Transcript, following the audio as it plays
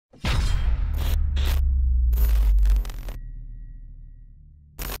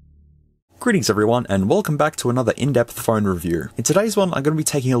Greetings everyone, and welcome back to another in-depth phone review. In today's one, I'm going to be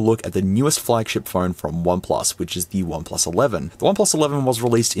taking a look at the newest flagship phone from OnePlus, which is the OnePlus 11. The OnePlus 11 was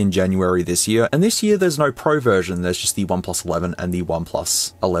released in January this year, and this year there's no Pro version, there's just the OnePlus 11 and the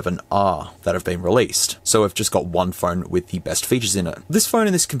OnePlus 11R that have been released. So I've just got one phone with the best features in it. This phone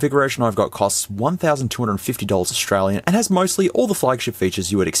in this configuration I've got costs $1,250 Australian and has mostly all the flagship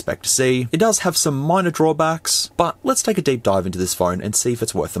features you would expect to see. It does have some minor drawbacks, but let's take a deep dive into this phone and see if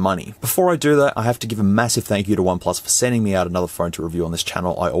it's worth the money. Before I do that, I have to give a massive thank you to OnePlus for sending me out another phone to review on this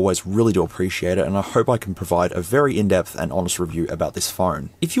channel. I always really do appreciate it, and I hope I can provide a very in-depth and honest review about this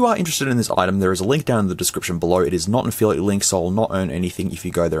phone. If you are interested in this item, there is a link down in the description below. It is not an affiliate link, so I'll not earn anything if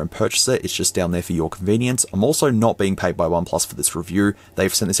you go there and purchase it. It's just down there for your convenience. I'm also not being paid by OnePlus for this review.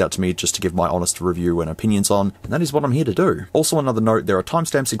 They've sent this out to me just to give my honest review and opinions on, and that is what I'm here to do. Also, another note, there are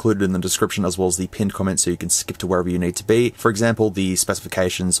timestamps included in the description as well as the pinned comment, so you can skip to wherever you need to be. For example, the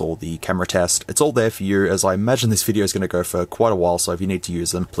specifications or the camera test, it's all there for you, as I imagine this video is going to go for quite a while, so if you need to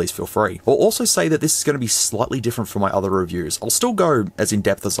use them, please feel free. I'll also say that this is going to be slightly different from my other reviews. I'll still go as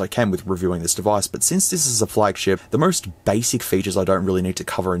in-depth as I can with reviewing this device, but since this is a flagship, the most basic features I don't really need to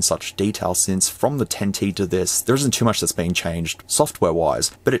cover in such detail, since from the 10T to this, there isn't too much that's been changed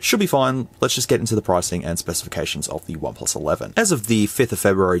software-wise, but it should be fine. Let's just get into the pricing and specifications of the OnePlus 11. As of the 5th of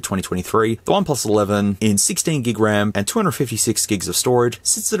February 2023, the OnePlus 11 in 16GB RAM and 256GB of storage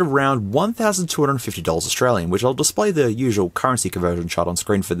sits at around $1,250 Australian, which I'll display the usual currency conversion chart on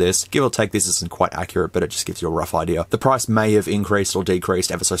screen for this. Give or take, this isn't quite accurate, but it just gives you a rough idea. The price may have increased or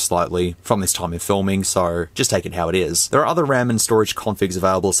decreased ever so slightly from this time in filming, so just take it how it is. There are other RAM and storage configs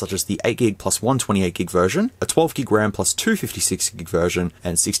available, such as the 8GB plus 128GB version, a 12GB RAM plus 256GB version,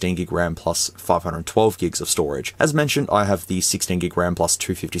 and 16GB RAM plus 512GB of storage. As mentioned, I have the 16GB RAM plus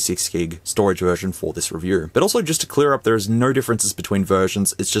 256GB storage version for this review. But also, just to clear up, there is no differences between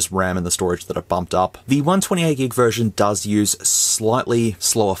versions, it's just RAM and the storage that are bumped up. The 128GB version does use slightly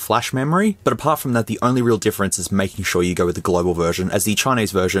slower flash memory, but apart from that, the only real difference is making sure you go with the global version, as the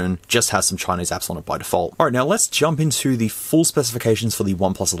Chinese version just has some Chinese apps on it by default. Alright, now let's jump into the full specifications for the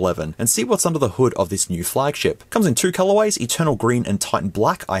OnePlus 11 and see what's under the hood of this new flagship. Comes in two colorways, Eternal Green and Titan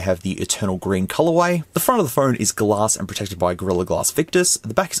Black. I have the Eternal Green colorway. The front of the phone is glass and protected by Gorilla Glass Victus.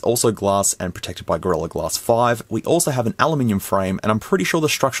 The back is also glass and protected by Gorilla Glass 5. We also have an aluminium frame, and I'm pretty sure the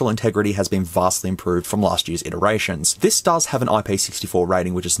structural integrity has been vastly improved from last year's iterations. This does have an IP64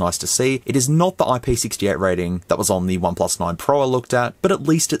 rating, which is nice to see. It is not the IP68 rating that was on the OnePlus 9 Pro I looked at, but at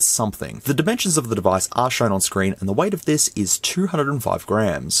least it's something. The dimensions of the device are shown on screen, and the weight of this is 205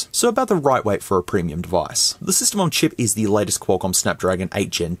 grams, so about the right weight for a premium device. The system on chip is the latest Qualcomm Snapdragon 8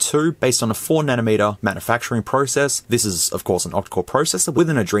 Gen 2, based on a 4nm manufacturing process. This is, of course, an octa-core processor with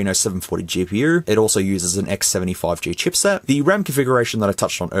an Adreno 740 GPU. It also uses an X75G chipset. The RAM configuration that I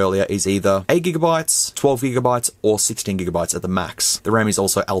touched on earlier is either 8GB, 12GB, or 16GB at the max. The RAM is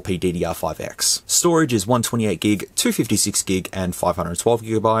also LPDDR5X. Storage is 128GB, 256GB, and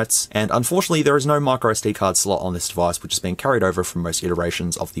 512GB, and unfortunately there is no microSD card slot on this device, which has been carried over from most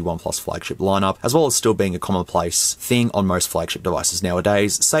iterations of the OnePlus flagship lineup, as well as still being a commonplace thing on most flagship devices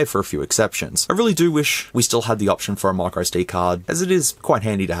nowadays, save for a few exceptions. I really do wish we still had the option for a microSD card, as it is quite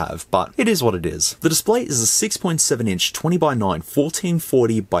handy to have, but it is what it is. The display is a 6.7-inch 20x9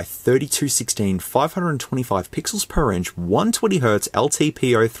 1440 by 3216 525 pixels per inch 120Hz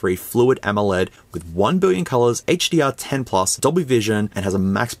LTPO3 fluid AMOLED with 1 billion colors, HDR10+, Dolby Vision, and has a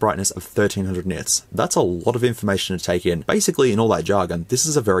max brightness of 1300 nits. That's a lot of information to take in. Basically, in all that jargon, this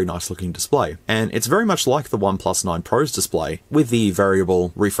is a very nice looking display, and it's very much like the OnePlus 9 Pro's display, with the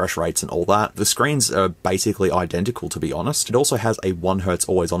variable refresh rates and all that. The screens are basically identical, to be honest. It also has a 1Hz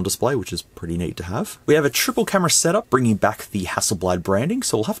always on display, which is pretty neat to have. We have a triple camera setup, bringing back the Hasselblad branding,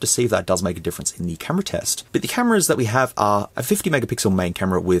 so we'll have to see if that does make a difference in the camera test. But the cameras that we have are a 50 megapixel main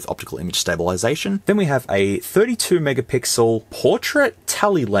camera with optical image stabilization. Then we have a 32 megapixel portrait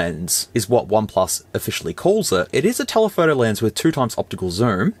tele lens, is what OnePlus officially calls it. It is a telephoto lens with 2x optical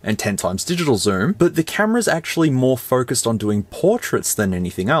zoom and 10x digital zoom, but the camera's actually more focused on doing portraits than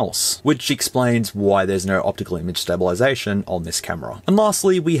anything else, which explains why there's no optical image stabilization on this camera. And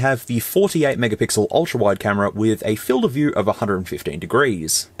lastly, we have the 48 megapixel ultra wide camera with a field of view of 115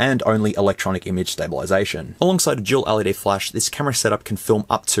 degrees and only electronic image stabilization. Alongside a dual LED flash, this camera setup can film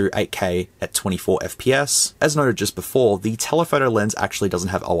up to 8K at 24 FPS. As noted just before, the telephoto lens actually doesn't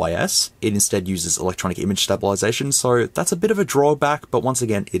have OIS. It instead uses electronic image stabilization, so that's a bit of a drawback, but once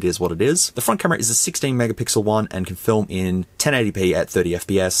again, it is what it is. The front camera is a 16 megapixel one and can film in 1080p at 30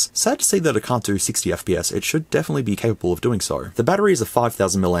 FPS. Sad to see that it can't do 60 FPS. It should definitely be capable of doing so. The battery is a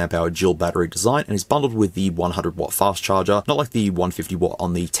 5000 mAh dual battery design and is bundled with the 100 watt fast charger, not like the 150 watt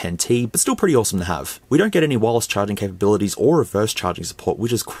on the 10T, but still pretty awesome to have. We don't get any wireless charging capabilities or reverse charging support,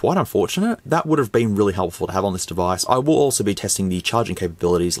 which is quite unfortunate. That would have been really helpful to have on this device. I will also be testing the charging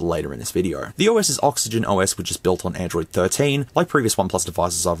capabilities later in this video. The OS is Oxygen OS, which is built on Android 13. Like previous OnePlus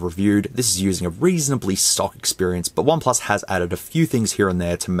devices I've reviewed, this is using a reasonably stock experience, but OnePlus has added a few things here and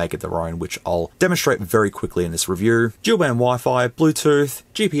there to make it their own, which I'll demonstrate very quickly in this review. Dual band Wi-Fi, Bluetooth,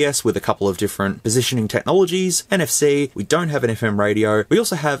 GPS with a couple of different positioning technologies, NFC, we don't have an FM radio, we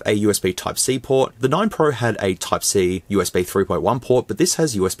also have a USB Type-C port. The 9 Pro had a Type-C USB 3.1 port, but this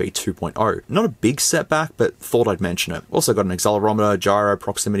has USB 2.0. Not a big setback, but thought I'd mention it. Also got an accelerometer, gyro,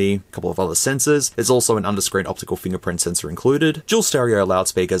 proximity, a couple of other sensors. There's also an under-screen optical fingerprint sensor included. Dual stereo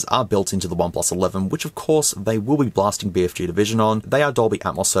loudspeakers are built into the OnePlus 11, which of course they will be blasting BFG division on. They are Dolby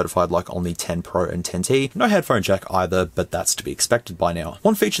Atmos certified like on the 10 Pro and 10T. No headphone jack either, but that's to be expected by now.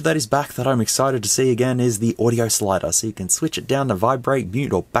 One feature that is back that I'm excited to see again is the audio slider, so you can switch it down to vibrate,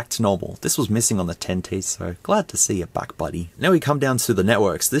 mute, or back to normal. This was missing on the 10T, so glad to see it back, buddy. Now we come down to the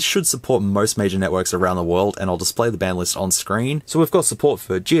networks. This should support most major networks around the world, and I'll display the band list on screen. So we've got support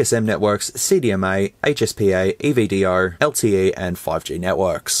for GSM networks, CDMA, HSPA, EVDO, LTE, and 5G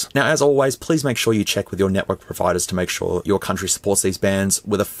networks. Now, as always, please make sure you check with your network providers to make sure your country supports these bands.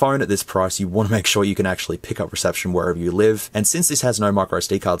 With a phone at this price, you want to make sure you can actually pick up reception wherever you live. And since this has no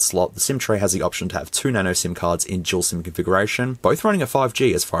microSD card slot, the SIM tray has the option to have 2 nano SIM cards in dual SIM configuration, both running at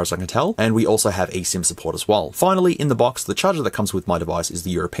 5G as far as I can tell, and we also have eSIM support as well. Finally, in the box, the charger that comes with my device is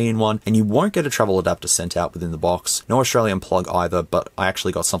the European one, and you won't get a travel adapter sent out within the box. No Australian plug either, but I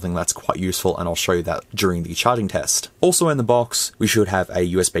actually got something that's quite useful, and I'll show you that during the charging test. Also in the box, we should have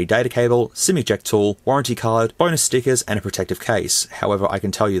a USB data cable, SIM eject tool, warranty card, bonus stickers, and a protective case. However, I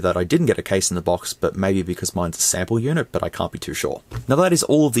can tell you that I didn't get a case in the box, but maybe because mine's a sample unit, but I can't be too sure. Now that is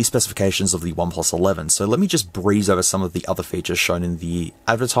all of the specifications of the OnePlus 11, so let me just breeze over some of the other features shown in the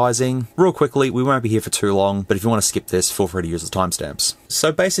advertising. Real quickly, we won't be here for too long, but if you want to skip this, feel free to use the timestamps.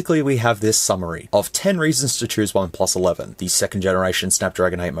 So basically we have this summary of 10 reasons to choose OnePlus 11. The 2nd generation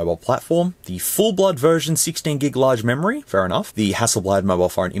Snapdragon 8 mobile platform, the full-blood version 16GB large memory, fair enough, the Hasselblad mobile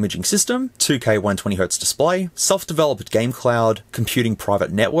phone imaging system, 2K 120Hz display, self-developed game cloud, computing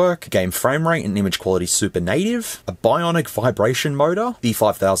private network, game frame rate and image quality super native, a bionic vibration motor, the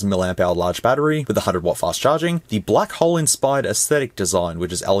 5000 mAh large battery with 100 watt fast charging, the black hole inspired aesthetic design,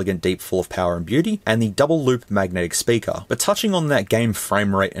 which is elegant, deep, full of power and beauty, and the double loop magnetic speaker. But touching on that game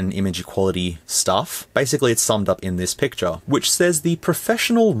frame rate and image quality stuff, basically it's summed up in this picture, which says the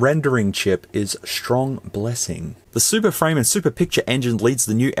professional rendering chip is strong blessing. The Super Frame and Super Picture engine leads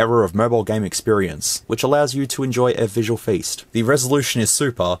the new era of mobile game experience, which allows you to enjoy a visual feast. The resolution is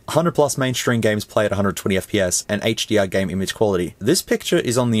super, 100 plus mainstream games play at 120 FPS, and HDR game image quality. This picture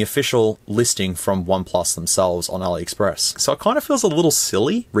is on the official listing from OnePlus themselves on AliExpress, so it kind of feels a little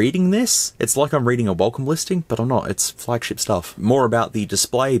silly reading this. It's like I'm reading a welcome listing, but I'm not, it's flagship stuff. More about the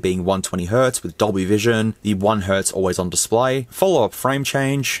display being 120Hz with Dolby Vision, the 1Hz always on display, follow-up frame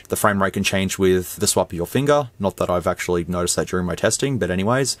change, the frame rate can change with the swipe of your finger, not that I've actually noticed that during my testing, but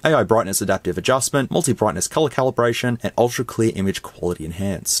anyways, AI brightness adaptive adjustment, multi-brightness color calibration, and ultra clear image quality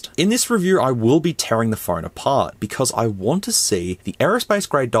enhanced. In this review, I will be tearing the phone apart because I want to see the aerospace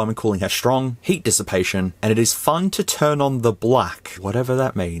grade diamond cooling has strong heat dissipation, and it is fun to turn on the black, whatever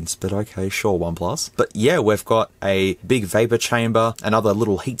that means, but okay, sure, OnePlus. But yeah, we've got a big vapor chamber and other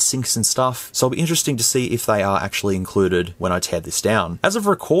little heat sinks and stuff, so it'll be interesting to see if they are actually included when I tear this down. As of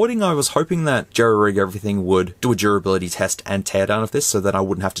recording, I was hoping that Jerry Everything would do a durability test and teardown of this so that I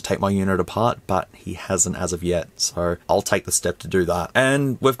wouldn't have to take my unit apart, but he hasn't as of yet, so I'll take the step to do that.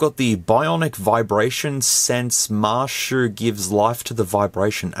 And we've got the bionic vibration sense Marshu gives life to the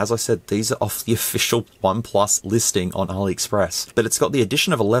vibration. As I said, these are off the official OnePlus listing on AliExpress, but it's got the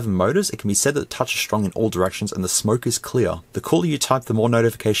addition of 11 motors. It can be said that the touch is strong in all directions and the smoke is clear. The cooler you type, the more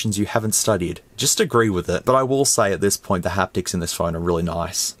notifications you haven't studied. Just agree with it, but I will say at this point the haptics in this phone are really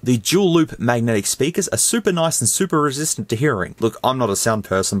nice. The dual loop magnetic speakers are super nice and super resistant to hearing. Look, I'm not a sound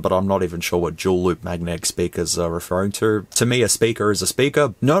person, but I'm not even sure what dual loop magnetic speakers are referring to. To me, a speaker is a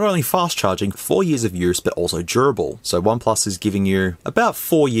speaker. Not only fast charging, 4 years of use, but also durable. So OnePlus is giving you about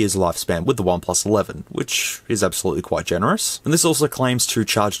 4 years lifespan with the OnePlus 11, which is absolutely quite generous. And this also claims to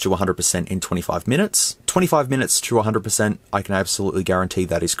charge to 100% in 25 minutes. 25 minutes to 100%, I can absolutely guarantee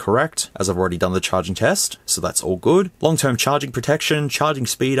that is correct, as I've already done done the charging test, so that's all good. Long-term charging protection, charging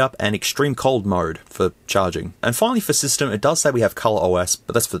speed up, and extreme cold mode for charging. And finally for system, it does say we have Color OS,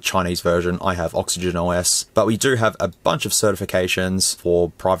 but that's for the Chinese version. I have Oxygen OS, but we do have a bunch of certifications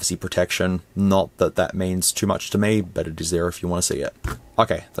for privacy protection. Not that that means too much to me, but it is there if you want to see it.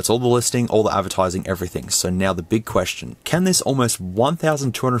 Okay, that's all the listing, all the advertising, everything. So now the big question, can this almost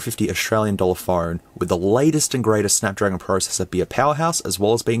 1,250 Australian dollar phone with the latest and greatest Snapdragon processor be a powerhouse as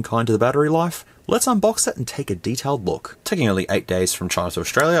well as being kind to the battery life? Let's unbox it and take a detailed look. Taking only 8 days from China to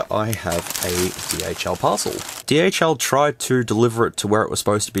Australia, I have a DHL parcel. DHL tried to deliver it to where it was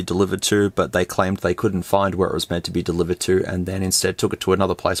supposed to be delivered to, but they claimed they couldn't find where it was meant to be delivered to, and then instead took it to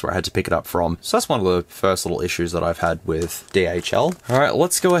another place where I had to pick it up from. So that's one of the first little issues that I've had with DHL. Alright,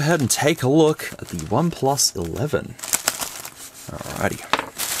 let's go ahead and take a look at the OnePlus 11. Alrighty.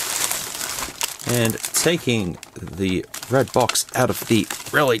 And taking the red box out of the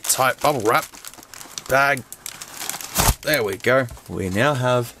really tight bubble wrap bag, there we go. We now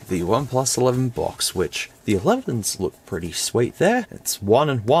have the OnePlus 11 box, which the 11s look pretty sweet there. It's 1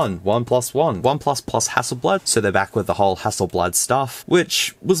 and 1, 1 plus 1. OnePlus plus Hasselblad, so they're back with the whole Hasselblad stuff,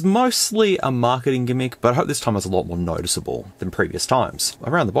 which was mostly a marketing gimmick, but I hope this time is a lot more noticeable than previous times.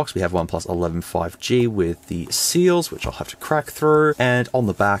 Around the box we have OnePlus 11 5G with the seals, which I'll have to crack through, and on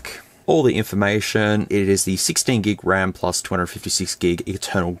the back, all the information. It is the 16 gig RAM plus 256 gig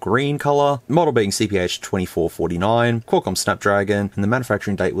eternal green color, model being CPH 2449, Qualcomm Snapdragon, and the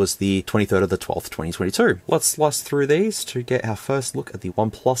manufacturing date was the 23rd of the 12th, 2022. Let's slice through these to get our first look at the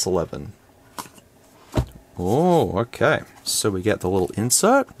OnePlus 11. Oh, okay. So we get the little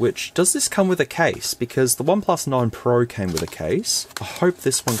insert, which, does this come with a case? Because the OnePlus 9 Pro came with a case. I hope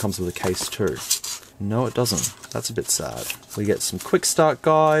this one comes with a case too. No, it doesn't. That's a bit sad. We get some quick start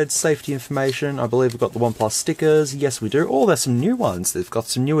guides, safety information. I believe we've got the OnePlus stickers. Yes, we do. Oh, there's some new ones. They've got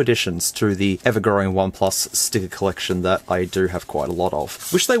some new additions to the ever-growing OnePlus sticker collection that I do have quite a lot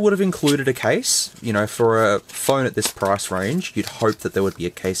of. Wish they would have included a case. You know, for a phone at this price range, you'd hope that there would be a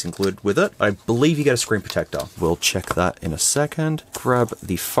case included with it. I believe you get a screen protector. We'll check that in a second. Grab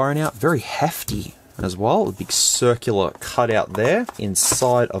the phone out. Very hefty as well, a big circular cutout there.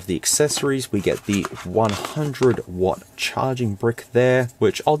 Inside of the accessories we get the 100 watt charging brick there,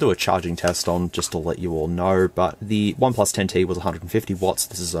 which I'll do a charging test on just to let you all know, but the OnePlus 10T was 150 watts,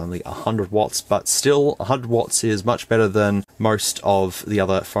 this is only 100 watts, but still 100 watts is much better than most of the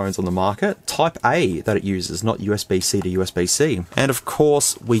other phones on the market. Type A that it uses, not USB-C to USB-C. And of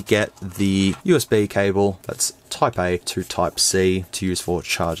course we get the USB cable that's Type A to Type C to use for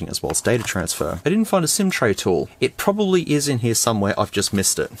charging as well as data transfer. I didn't find a SIM tray tool. It probably is in here somewhere, I've just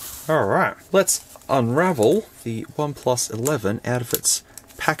missed it. Alright, let's unravel the OnePlus 11 out of its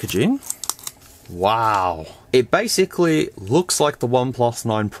packaging. Wow. It basically looks like the OnePlus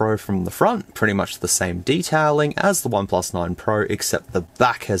 9 Pro from the front, pretty much the same detailing as the OnePlus 9 Pro, except the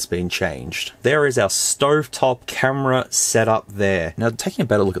back has been changed. There is our stovetop camera setup there. Now, taking a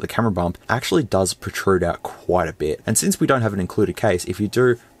better look at the camera bump, actually does protrude out quite a bit. And since we don't have an included case, if you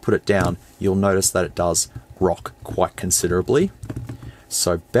do put it down, you'll notice that it does rock quite considerably.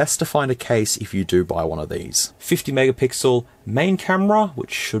 So best to find a case if you do buy one of these. 50 megapixel main camera,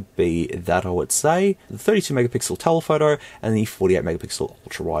 which should be that, I would say, the 32 megapixel telephoto, and the 48 megapixel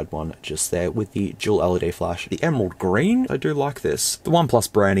ultra wide one just there with the dual LED flash. The emerald green, I do like this. The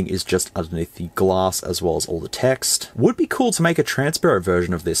OnePlus branding is just underneath the glass as well as all the text. Would be cool to make a transparent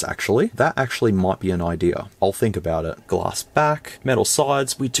version of this actually. That actually might be an idea. I'll think about it. Glass back, metal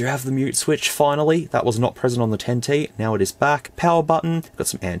sides. We do have the mute switch finally. That was not present on the 10T. Now it is back. Power button. Got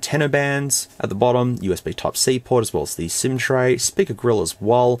some antenna bands at the bottom. USB Type-C port as well as the SIM tray. Speaker grill as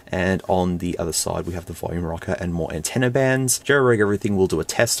well. And on the other side we have the volume rocker and more antenna bands. Jailbreak everything. We'll do a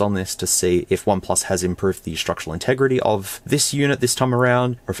test on this to see if OnePlus has improved the structural integrity of this unit this time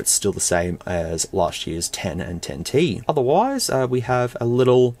around, or if it's still the same as last year's 10 and 10T. Otherwise, we have a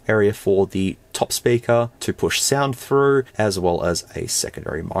little area for the top speaker to push sound through, as well as a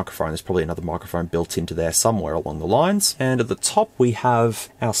secondary microphone. There's probably another microphone built into there somewhere along the lines. And at the top we have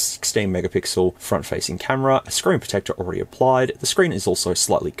our 16 megapixel front facing camera, a screen protector already applied. The screen is also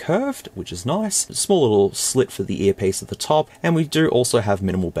slightly curved, which is nice. A small little slit for the earpiece at the top, and we do also have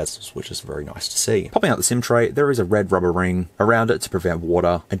minimal bezels, which is very nice to see. Popping out the SIM tray, there is a red rubber ring around it to prevent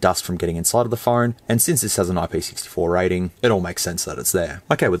water and dust from getting inside of the phone, and since this has an IP64 rating, it all makes sense that it's there.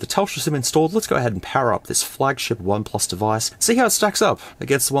 Okay, with the Telstra SIM installed, let's go ahead and power up this flagship OnePlus device, see how it stacks up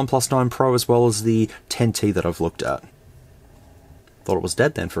against the OnePlus 9 Pro as well as the 10T that I've looked at. Thought it was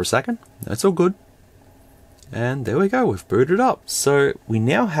dead then for a second. It's all good. And there we go, we've booted up. So we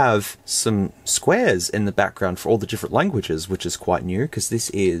now have some squares in the background for all the different languages, which is quite new because this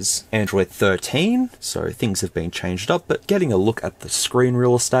is Android 13. So things have been changed up, but getting a look at the screen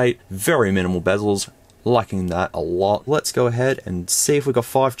real estate, very minimal bezels. Liking that a lot. Let's go ahead and see if we got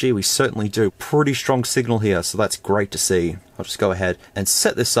 5G. We certainly do. Pretty strong signal here, so that's great to see. I'll just go ahead and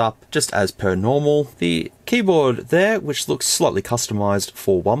set this up just as per normal. The keyboard there, which looks slightly customized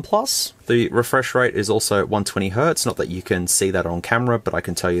for OnePlus. The refresh rate is also 120 Hz. Not that you can see that on camera, but I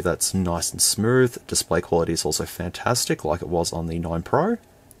can tell you that's nice and smooth. Display quality is also fantastic, like it was on the 9 Pro.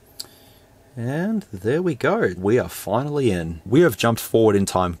 And there we go, we are finally in. We have jumped forward in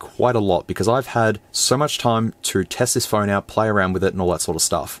time quite a lot because I've had so much time to test this phone out, play around with it and all that sort of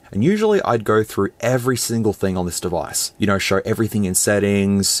stuff. And usually I'd go through every single thing on this device, you know, show everything in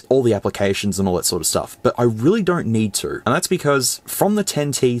settings, all the applications and all that sort of stuff. But I really don't need to. And that's because from the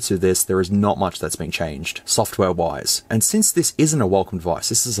 10T to this, there is not much that's been changed software wise. And since this isn't a welcome device,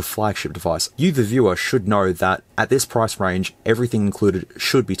 this is a flagship device, you the viewer should know that at this price range, everything included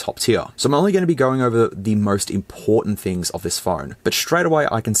should be top tier. So I'm only going to be going over the most important things of this phone, but straight away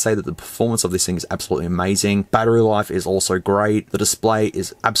I can say that the performance of this thing is absolutely amazing. Battery life is also great. The display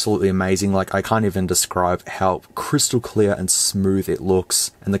is absolutely amazing. Like, I can't even describe how crystal clear and smooth it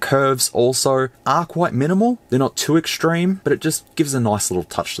looks. And the curves also are quite minimal. They're not too extreme, but it just gives a nice little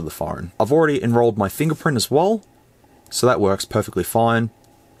touch to the phone. I've already enrolled my fingerprint as well, so that works perfectly fine.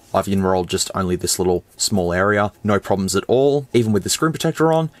 I've enrolled just only this little small area, no problems at all, even with the screen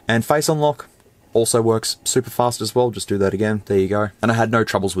protector on. And face unlock also works super fast as well. Just do that again, there you go. And I had no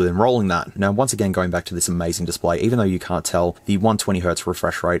troubles with enrolling that. Now, once again, going back to this amazing display, even though you can't tell, the 120 Hz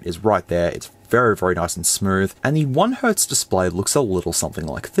refresh rate is right there. It's very, very nice and smooth. And the 1 Hz display looks a little something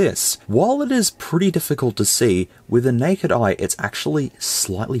like this. While it is pretty difficult to see, with the naked eye, it's actually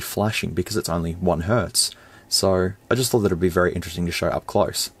slightly flashing because it's only 1 Hz. So I just thought that it'd be very interesting to show up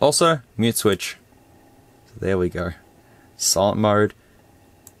close. Also, mute switch. So there we go. Silent mode,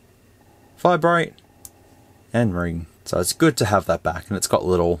 vibrate, and ring. So it's good to have that back, and it's got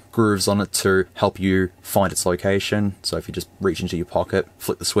little grooves on it to help you find its location. So if you just reach into your pocket,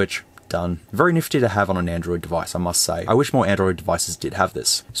 flick the switch, done. Very nifty to have on an Android device, I must say. I wish more Android devices did have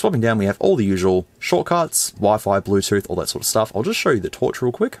this. Swapping down, we have all the usual shortcuts, Wi-Fi, Bluetooth, all that sort of stuff. I'll just show you the torch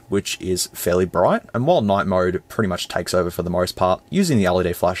real quick, which is fairly bright. And while night mode pretty much takes over for the most part, using the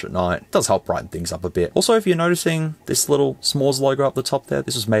LED flash at night does help brighten things up a bit. Also, if you're noticing this little SMOOREZ logo up the top there,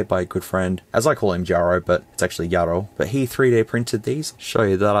 this was made by a good friend, as I call him Jaro, but it's actually Yaro. But he 3D printed these. Show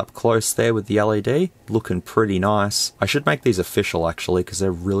you that up close there with the LED. Looking pretty nice. I should make these official actually, because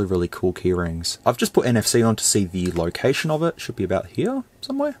they're really, really cool key rings. I've just put NFC on to see the location of it. Should be about here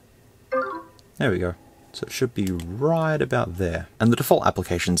somewhere. There we go. So it should be right about there. And the default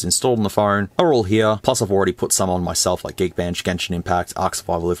applications installed on the phone are all here. Plus I've already put some on myself like Geekbench, Genshin Impact, Ark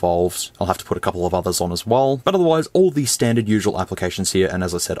Survival Evolved. I'll have to put a couple of others on as well. But otherwise, all the standard usual applications here. And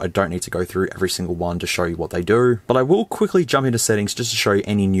as I said, I don't need to go through every single one to show you what they do. But I will quickly jump into settings just to show you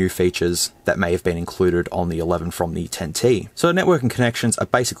any new features that may have been included on the 11 from the 10T. So network and connections are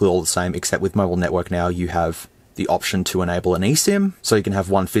basically all the same, except with mobile network now you have the option to enable an eSIM, so you can have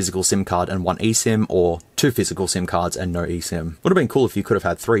one physical SIM card and one eSIM, or two physical SIM cards and no eSIM. Would have been cool if you could have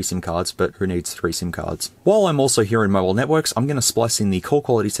had 3 SIM cards, but who needs 3 SIM cards? While I'm also here in mobile networks, I'm going to splice in the call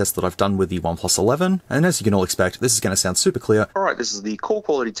quality test that I've done with the OnePlus 11, and as you can all expect, this is going to sound super clear. Alright, this is the call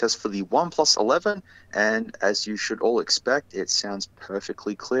quality test for the OnePlus 11, and as you should all expect, it sounds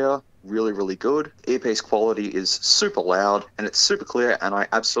perfectly clear. Really, really good. Earpiece quality is super loud and it's super clear, and I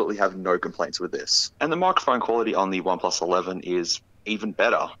absolutely have no complaints with this. And the microphone quality on the OnePlus 11 is even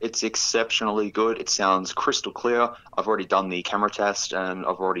better. It's exceptionally good. It sounds crystal clear. I've already done the camera test and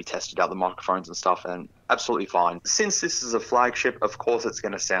I've already tested out the microphones and stuff, and absolutely fine. Since this is a flagship, of course it's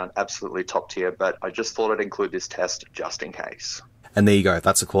going to sound absolutely top tier, but I just thought I'd include this test just in case. And there you go,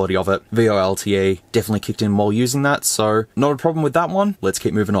 that's the quality of it. VoLTE definitely kicked in while using that, so not a problem with that one. Let's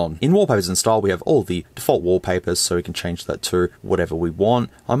keep moving on. In wallpapers and style, we have all the default wallpapers, so we can change that to whatever we want.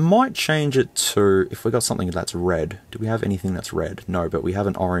 I might change it to, if we got something that's red. Do we have anything that's red? No, but we have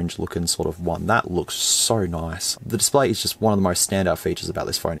an orange looking sort of one. That looks so nice. The display is just one of the most standout features about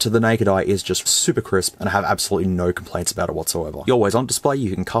this phone. To the naked eye, is just super crisp, and I have absolutely no complaints about it whatsoever. The always on display,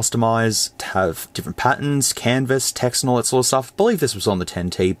 you can customize to have different patterns, canvas, text, and all that sort of stuff. I believe this was on the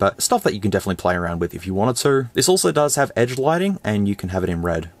 10T, but stuff that you can definitely play around with if you wanted to. This also does have edge lighting, and you can have it in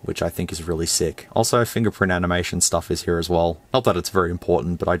red, which I think is really sick. Also, fingerprint animation stuff is here as well. Not that it's very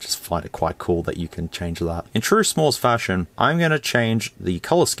important, but I just find it quite cool that you can change that. In true SMOOREZ fashion, I'm going to change the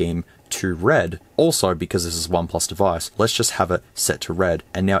color scheme to red. Also, because this is a OnePlus device, let's just have it set to red,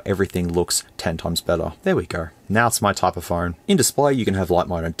 and now everything looks 10 times better. There we go. Now it's my type of phone. In display, you can have light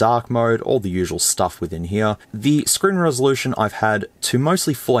mode and dark mode, all the usual stuff within here. The screen resolution I've had to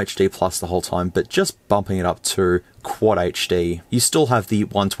mostly Full HD Plus the whole time, but just bumping it up to Quad HD. You still have the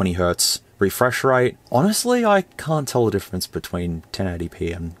 120Hz refresh rate. Honestly, I can't tell the difference between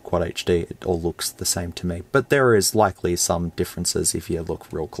 1080p and Quad HD. It all looks the same to me, but there is likely some differences if you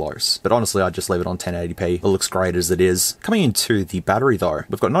look real close. But honestly, I'd just leave it on 1080p. It looks great as it is. Coming into the battery though,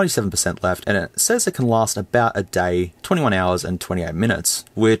 we've got 97% left, and it says it can last about a day, 21 hours and 28 minutes,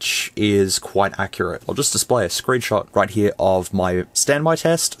 which is quite accurate. I'll just display a screenshot right here of my standby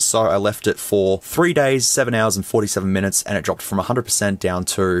test. So I left it for 3 days, 7 hours and 47 minutes, and it dropped from 100% down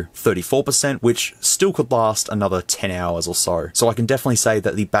to 34%, which still could last another 10 hours or so. So I can definitely say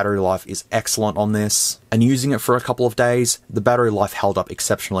that the battery life is excellent on this. And using it for a couple of days, the battery life held up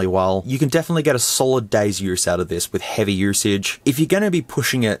exceptionally well. You can definitely get a solid day's use out of this with heavy usage. If you're going to be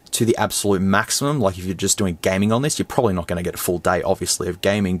pushing it to the absolute maximum, like if you're just doing gaming on this, you're probably not going to get a full day, obviously, of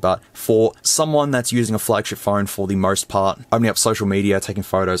gaming. But for someone that's using a flagship phone for the most part, opening up social media, taking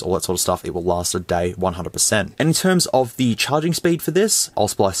photos, all that sort of stuff, it will last a day 100%. And in terms of the charging speed for this, I'll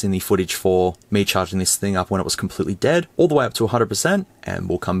splice in the footage for me charging this thing up when it was completely dead, all the way up to 100%, and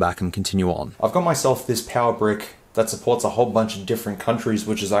we'll come back and continue on. I've got myself this power brick that supports a whole bunch of different countries,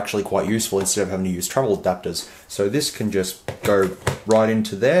 which is actually quite useful instead of having to use travel adapters. So this can just go right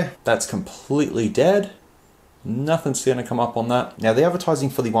into there. That's completely dead. Nothing's going to come up on that. Now the advertising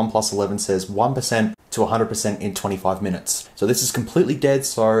for the OnePlus 11 says 1% to 100% in 25 minutes. So this is completely dead,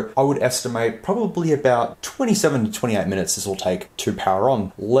 so I would estimate probably about 27 to 28 minutes this will take to power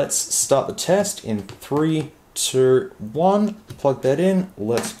on. Let's start the test in 3, 2, 1. Plug that in,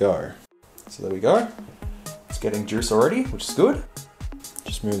 let's go. So there we go. It's getting juice already, which is good.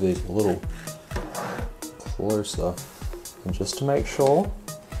 Just move these a little closer, and just to make sure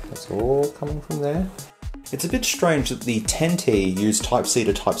that's all coming from there. It's a bit strange that the 10T used Type-C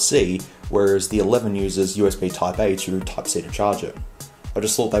to Type-C, whereas the 11 uses USB Type-A to Type-C to charge it. I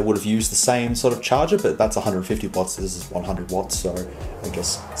just thought they would have used the same sort of charger, but that's 150 watts, this is 100 watts, so I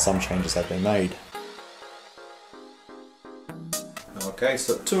guess some changes have been made. Okay,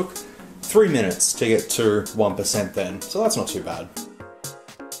 so it took 3 minutes to get to 1% then, so that's not too bad.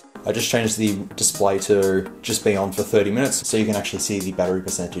 I just changed the display to just be on for 30 minutes, so you can actually see the battery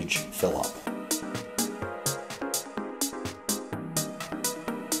percentage fill up.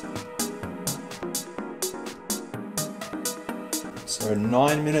 So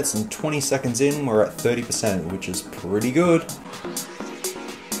 9 minutes and 20 seconds in, we're at 30%, which is pretty good.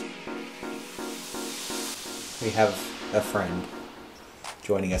 We have a friend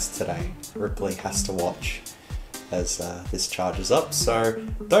joining us today. Ripley has to watch as this charges up, so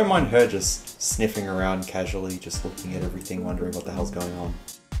don't mind her just sniffing around casually, just looking at everything, wondering what the hell's going on.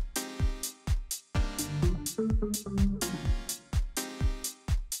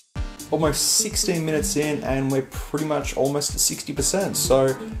 Almost 16 minutes in and we're pretty much almost at 60%,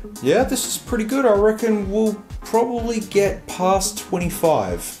 so yeah, this is pretty good. I reckon we'll probably get past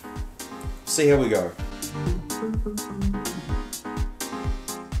 25. See how we go.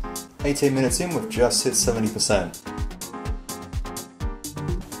 18 minutes in, we've just hit 70%.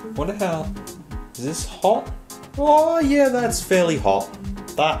 Wonder how, is this hot? Oh yeah, that's fairly hot.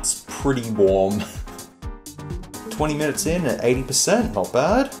 That's pretty warm. 20 minutes in at 80%, not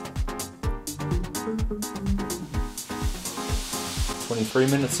bad. 23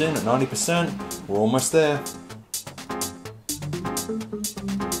 minutes in at 90%, we're almost there.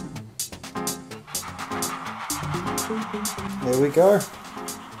 There we go.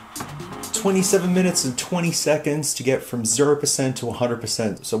 27 minutes and 20 seconds to get from 0% to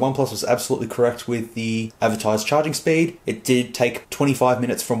 100%. So OnePlus was absolutely correct with the advertised charging speed. It did take 25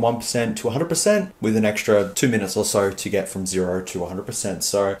 minutes from 1% to 100% with an extra 2 minutes or so to get from 0 to 100%.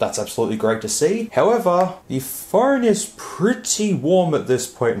 So that's absolutely great to see. However, the phone is pretty warm at this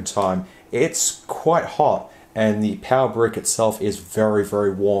point in time. It's quite hot. And the power brick itself is very,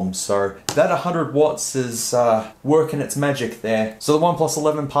 very warm. So that 100 watts is working its magic there. So the OnePlus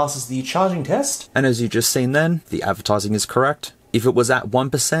 11 passes the charging test. And as you just seen then, the advertising is correct. If it was at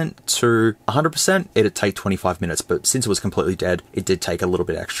 1% to 100%, it'd take 25 minutes, but since it was completely dead, it did take a little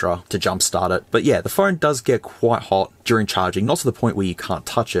bit extra to jumpstart it. But yeah, the phone does get quite hot during charging, not to the point where you can't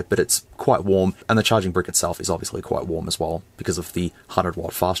touch it, but it's quite warm, and the charging brick itself is obviously quite warm as well because of the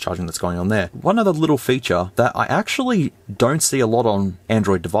 100-watt fast charging that's going on there. One other little feature that I actually don't see a lot on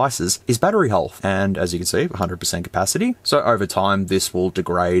Android devices is battery health, and as you can see, 100% capacity. So over time, this will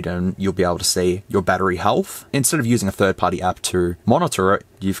degrade and you'll be able to see your battery health. Instead of using a third-party app to monitor it,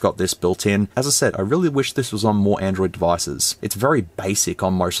 you've got this built in. As I said, I really wish this was on more Android devices. It's very basic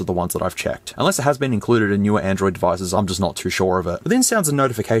on most of the ones that I've checked. Unless it has been included in newer Android devices, I'm just not too sure of it. Within sounds and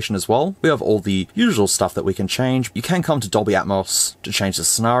notification as well, we have all the usual stuff that we can change. You can come to Dolby Atmos to change the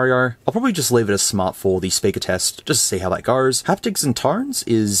scenario. I'll probably just leave it as smart for the speaker test, just to see how that goes. Haptics and tones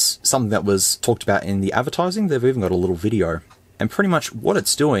is something that was talked about in the advertising. They've even got a little video. And pretty much what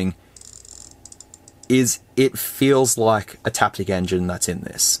it's doing is it feels like a Taptic engine that's in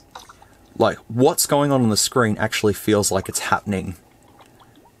this. Like, what's going on the screen actually feels like it's happening.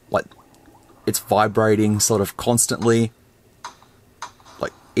 Like, it's vibrating sort of constantly.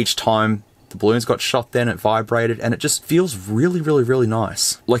 Like, each time the balloons got shot, then it vibrated, and it just feels really, really, really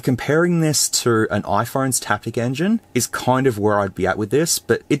nice. Like, comparing this to an iPhone's Taptic engine is kind of where I'd be at with this,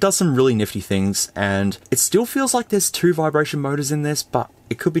 but it does some really nifty things, and it still feels like there's 2 vibration motors in this, but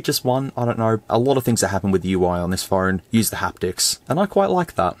it could be just one, I don't know. A lot of things that happen with the UI on this phone use the haptics, and I quite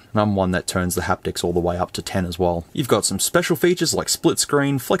like that. And I'm one that turns the haptics all the way up to 10 as well. You've got some special features like split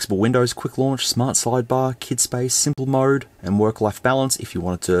screen, flexible windows, quick launch, smart sidebar, kid space, simple mode, and work-life balance if you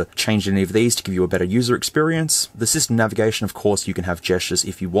wanted to change any of these to give you a better user experience. The system navigation, of course, you can have gestures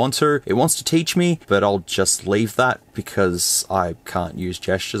if you want to. It wants to teach me, but I'll just leave that because I can't use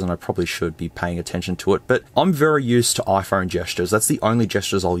gestures and I probably should be paying attention to it. But I'm very used to iPhone gestures. That's the only gestures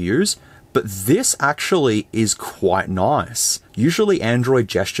I'll use. But this actually is quite nice. Usually Android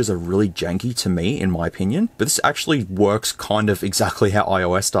gestures are really janky to me, in my opinion, but this actually works kind of exactly how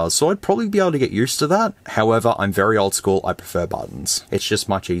iOS does, so I'd probably be able to get used to that. However, I'm very old school, I prefer buttons. It's just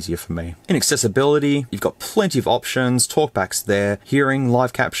much easier for me. In accessibility, you've got plenty of options, talkback's there, hearing,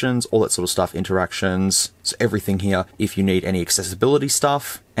 live captions, all that sort of stuff, interactions, so everything here if you need any accessibility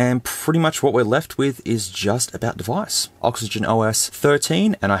stuff. And pretty much what we're left with is just about device. Oxygen OS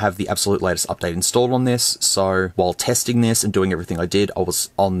 13, and I have the absolute latest update installed on this, so while testing this and doing everything I did, I was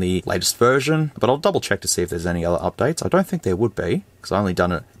on the latest version, but I'll double check to see if there's any other updates. I don't think there would be, because I only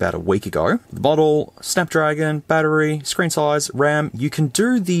done it about a week ago. The model, Snapdragon, battery, screen size, RAM. You can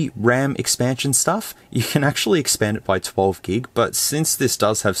do the RAM expansion stuff. You can actually expand it by 12 gig, but since this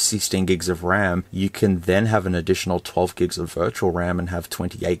does have 16 gigs of RAM, you can then have an additional 12 gigs of virtual RAM and have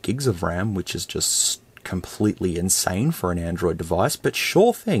 28 gigs of RAM, which is just completely insane for an Android device, but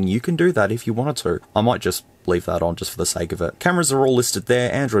sure thing, you can do that if you wanted to. I might just leave that on just for the sake of it. Cameras are all listed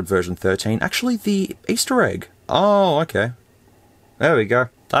there, Android version 13. Actually, the Easter egg. Oh, okay. There we go.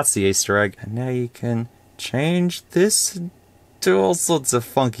 That's the Easter egg. And now you can change this and do all sorts of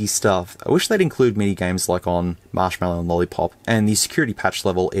funky stuff. I wish they'd include mini games like on Marshmallow and Lollipop. And the security patch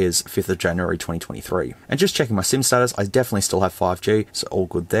level is 5th of January 2023. And just checking my SIM status, I definitely still have 5G, so all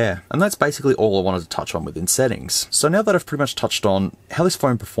good there. And that's basically all I wanted to touch on within settings. So now that I've pretty much touched on how this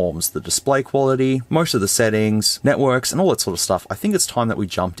phone performs, the display quality, most of the settings, networks, and all that sort of stuff, I think it's time that we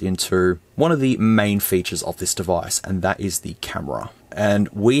jumped into one of the main features of this device, and that is the camera. And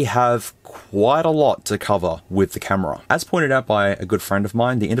we have quite a lot to cover with the camera. As pointed out by a good friend of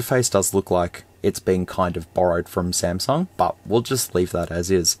mine, the interface does look like it's been kind of borrowed from Samsung, but we'll just leave that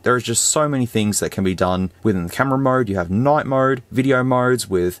as is. There is just so many things that can be done within the camera mode. You have night mode, video modes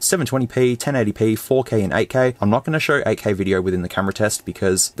with 720p, 1080p, 4K, and 8K. I'm not going to show 8K video within the camera test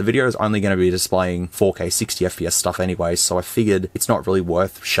because the video is only going to be displaying 4K 60 FPS stuff anyway, so I figured it's not really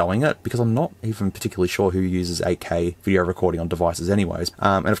worth showing it because I'm not even particularly sure who uses 8K video recording on devices anyways.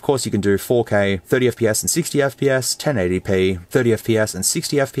 And of course you can do 4K 30 FPS and 60 FPS, 1080p 30 FPS and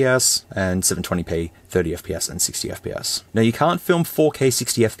 60 FPS, and 720p 30 FPS and 60 FPS. Now you can't film 4K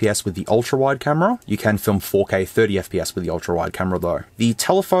 60 FPS with the ultra-wide camera. You can film 4K 30 FPS with the ultra-wide camera though. The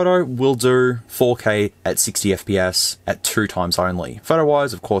telephoto will do 4K at 60 FPS at 2 times only.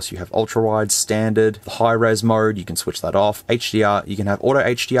 Photo-wise, of course, you have ultra-wide, standard, the high-res mode, you can switch that off. HDR, you can have auto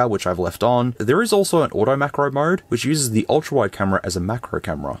HDR, which I've left on. There is also an auto macro mode, which uses the ultra-wide camera as a macro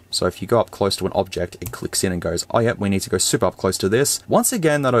camera. So if you go up close to an object, it clicks in and goes, oh yeah, we need to go super up close to this. Once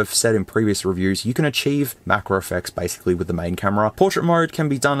again, that I've said in previous reviews, reviews, you can achieve macro effects basically with the main camera. Portrait mode can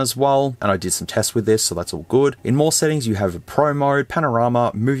be done as well, and I did some tests with this, so that's all good. In more settings, you have a pro mode,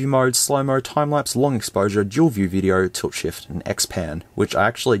 panorama, movie mode, slow-mo, time-lapse, long exposure, dual view video, tilt shift, and X-pan, which I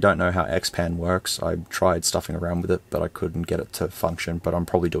actually don't know how X-pan works. I tried stuffing around with it, but I couldn't get it to function, but I'm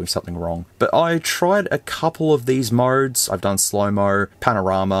probably doing something wrong. But I tried a couple of these modes. I've done slow-mo,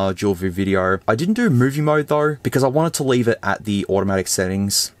 panorama, dual view video. I didn't do movie mode though, because I wanted to leave it at the automatic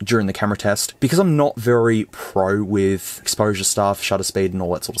settings during the camera test. Because I'm not very pro with exposure stuff, shutter speed, and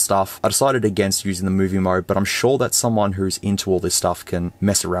all that sort of stuff, I decided against using the movie mode, but I'm sure that someone who's into all this stuff can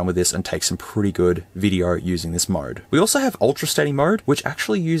mess around with this and take some pretty good video using this mode. We also have ultra steady mode, which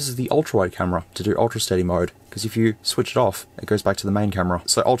actually uses the ultra wide camera to do ultra steady mode, because if you switch it off, it goes back to the main camera.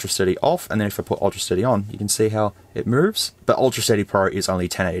 So ultra steady off, and then if I put ultra steady on, you can see how it moves. But ultra steady pro is only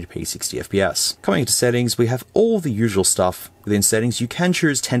 1080p 60 fps. Coming into settings, we have all the usual stuff. Within settings, you can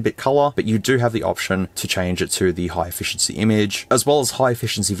choose 10-bit color, but you do have the option to change it to the high efficiency image, as well as high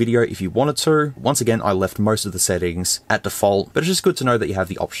efficiency video if you wanted to. Once again, I left most of the settings at default, but it's just good to know that you have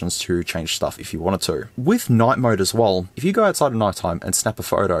the options to change stuff if you wanted to. With night mode as well, if you go outside at nighttime and snap a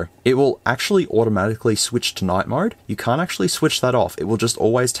photo, it will actually automatically switch to night mode. You can't actually switch that off. It will just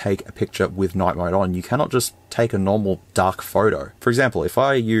always take a picture with night mode on. You cannot just take a normal dark photo. For example, if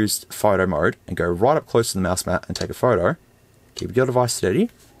I used photo mode and go right up close to the mouse mat and take a photo, keep your device steady,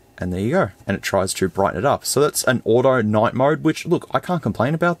 and there you go. And it tries to brighten it up. So that's an auto night mode, which, look, I can't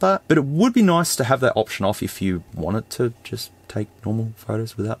complain about that, but it would be nice to have that option off if you wanted to just take normal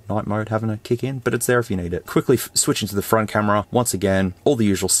photos without night mode having to kick in, but it's there if you need it. Quickly switching to the front camera, once again, all the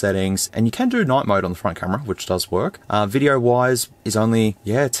usual settings, and you can do night mode on the front camera, which does work. Video wise is only,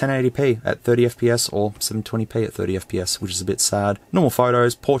 1080p at 30 fps or 720p at 30 fps, which is a bit sad. Normal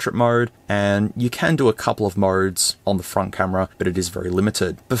photos, portrait mode, and you can do a couple of modes on the front camera, but it is very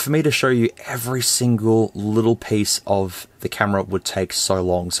limited. But for me to show you every single little piece of the camera would take so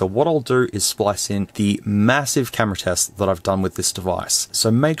long. So what I'll do is splice in the massive camera test that I've done with this device.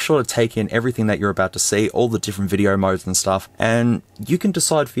 So make sure to take in everything that you're about to see, all the different video modes and stuff, and you can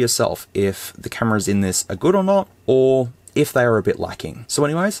decide for yourself if the cameras in this are good or not, or if they are a bit lacking. So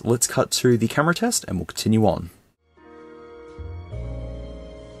anyways, let's cut to the camera test and we'll continue on.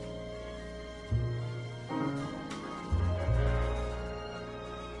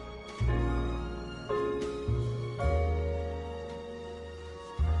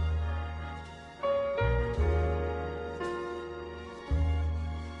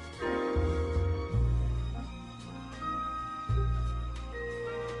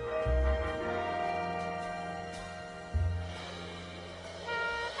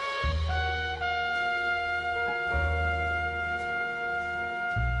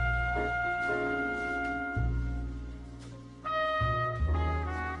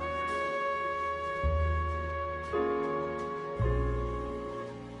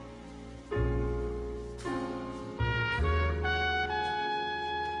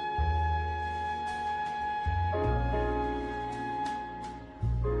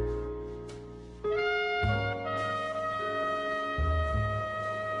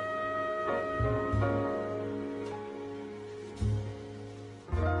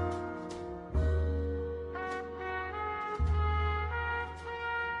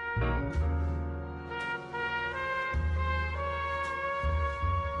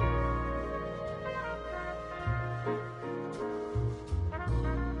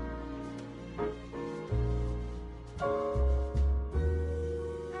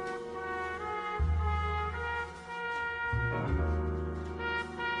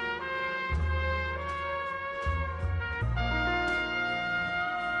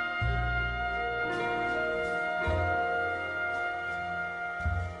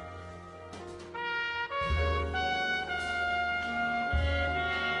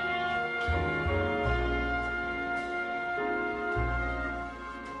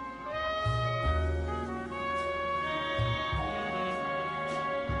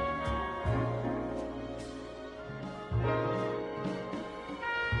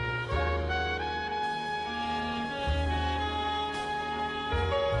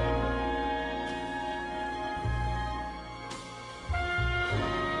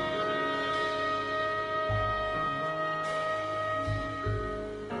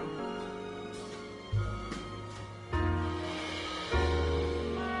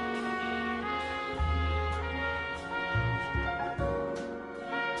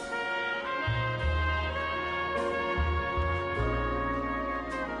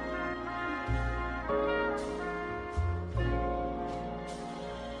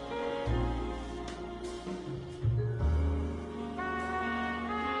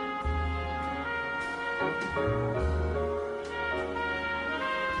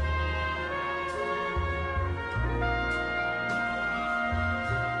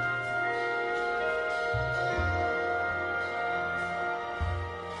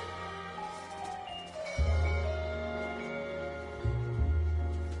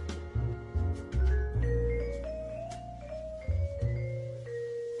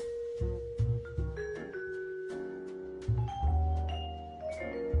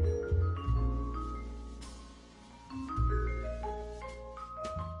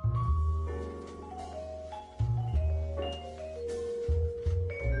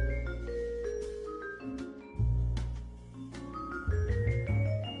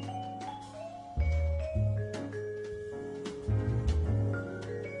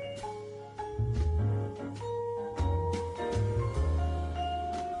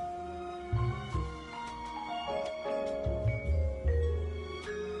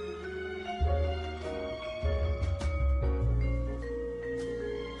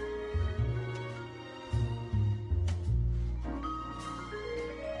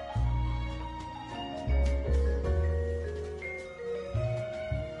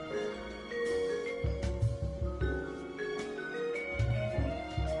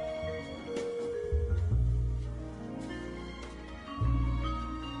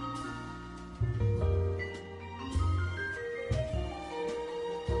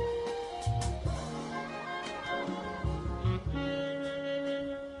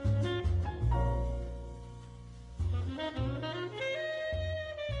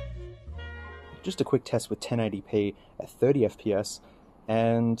 Just a quick test with 1080p at 30 FPS,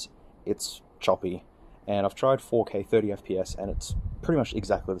 and it's choppy. And I've tried 4K 30 FPS, and it's pretty much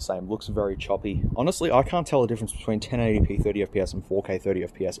exactly the same. Looks very choppy. Honestly, I can't tell the difference between 1080p 30 FPS and 4K 30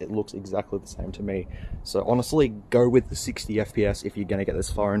 FPS. It looks exactly the same to me. So honestly, go with the 60 FPS if you're gonna get this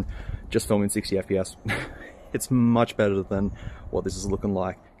phone. Just film in 60 FPS. It's much better than what this is looking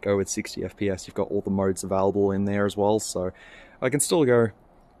like. Go with 60 FPS. You've got all the modes available in there as well, so I can still go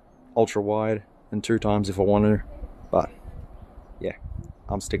ultra wide and 2x if I want to, but yeah,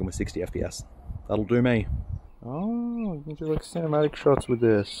 I'm sticking with 60 FPS. That'll do me. Oh, you can do like cinematic shots with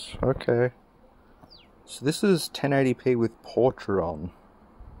this. Okay. So this is 1080p with portrait on.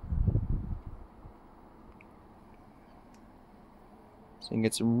 So you can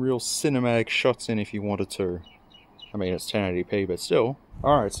get some real cinematic shots in if you wanted to. I mean, it's 1080p, but still.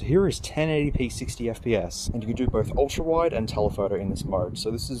 Alright, so here is 1080p 60 FPS, and you can do both ultra-wide and telephoto in this mode.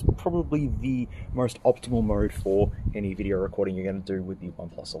 So this is probably the most optimal mode for any video recording you're going to do with the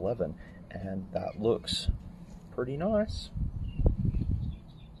OnePlus 11, and that looks pretty nice.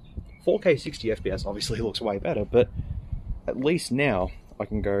 4K 60 FPS obviously looks way better, but at least now I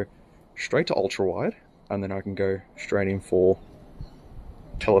can go straight to ultra-wide, and then I can go straight in for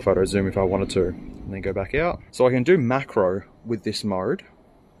telephoto zoom if I wanted to, and then go back out. So I can do macro with this mode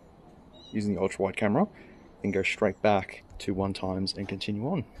using the ultra wide camera, then go straight back to 1x and continue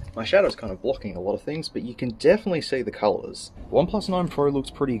on. My shadow's kind of blocking a lot of things, but you can definitely see the colors. The OnePlus 9 Pro looks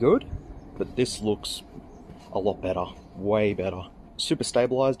pretty good, but this looks a lot better, way better. Super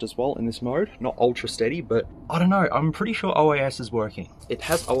stabilized as well in this mode, not ultra steady, but I don't know, I'm pretty sure OIS is working. It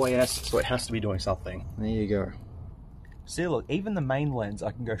has OIS, so it has to be doing something. There you go. See, look, even the main lens,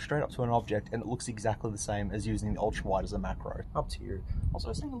 I can go straight up to an object and it looks exactly the same as using the ultra wide as a macro. Up to you.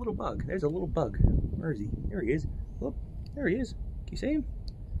 Also, seeing a little bug. There's a little bug. Where is he? There he is. Look, there he is. Can you see him?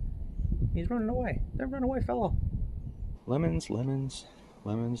 He's running away. Don't run away, fella. Lemons, lemons,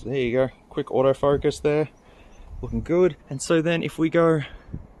 lemons. There you go. Quick autofocus there. Looking good. And so then if we go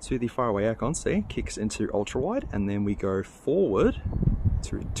to the faraway icon, see, kicks into ultra wide, and then we go forward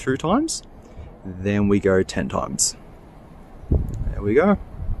to 2x, then we go 10x. There we go.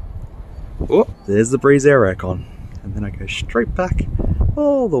 Oh, there's the Breeze Air icon. And then I go straight back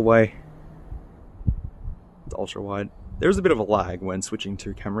all the way to ultra wide. There's a bit of a lag when switching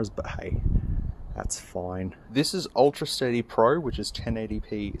two cameras, but hey, that's fine. This is Ultra Steady Pro, which is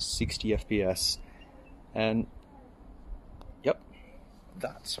 1080p 60 FPS. And yep,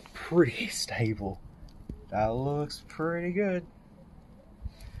 that's pretty stable. That looks pretty good.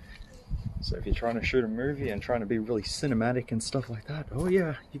 So if you're trying to shoot a movie and trying to be really cinematic and stuff like that, oh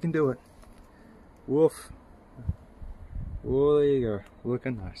yeah, you can do it. Woof. Oh, there you go.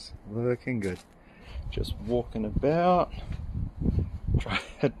 Looking nice. Looking good. Just walking about.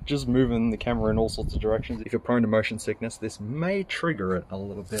 Just moving the camera in all sorts of directions. If you're prone to motion sickness, this may trigger it a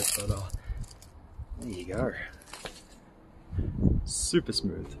little bit, but there you go. Super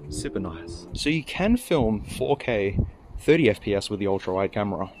smooth. Super nice. So you can film 4K 30 FPS with the ultra-wide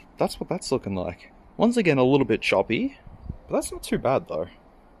camera. That's what that's looking like. Once again, a little bit choppy, but that's not too bad though.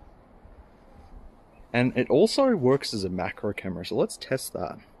 And it also works as a macro camera, so let's test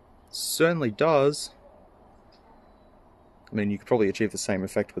that. Certainly does. I mean, you could probably achieve the same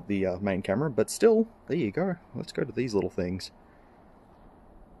effect with the main camera, but still, there you go. Let's go to these little things.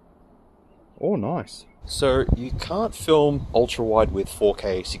 Oh, nice. So you can't film ultra wide with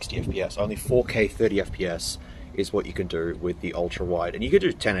 4K 60 FPS. Only 4K 30 FPS is what you can do with the ultra wide. And you can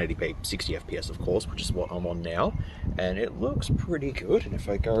do 1080p 60 FPS, of course, which is what I'm on now. And it looks pretty good. And if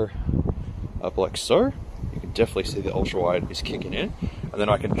I go up like so, you can definitely see the ultra wide is kicking in. And then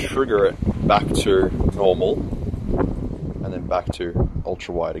I can trigger it back to normal and then back to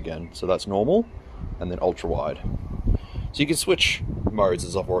ultra wide again. So that's normal and then ultra wide. So you can switch modes,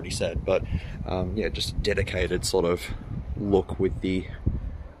 as I've already said, but yeah, just a dedicated sort of look with the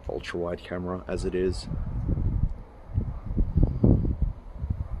ultra wide camera as it is.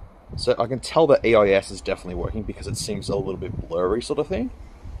 So I can tell that EIS is definitely working because it seems a little bit blurry sort of thing.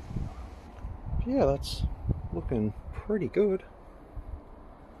 Yeah, that's looking pretty good.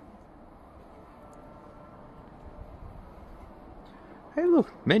 Hey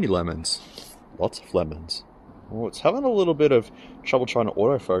look, many lemons. Lots of lemons. Oh, it's having a little bit of trouble trying to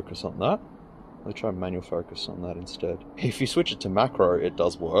autofocus on that. Let's try manual focus on that instead. If you switch it to macro, it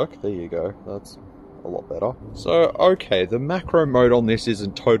does work. There you go. That's a lot better. So, okay, the macro mode on this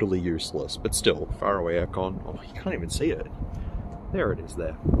isn't totally useless, but still, faraway aircon. Oh, you can't even see it. There it is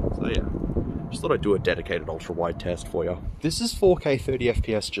there. So yeah, just thought I'd do a dedicated ultra-wide test for you. This is 4K 30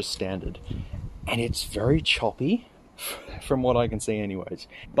 FPS just standard, and it's very choppy from what I can see anyways.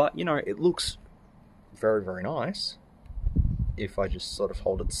 But, you know, it looks very, very nice. If I just sort of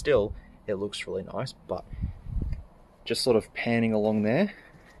hold it still, it looks really nice, but just sort of panning along there,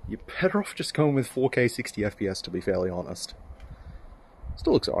 you're better off just going with 4K 60 FPS, to be fairly honest.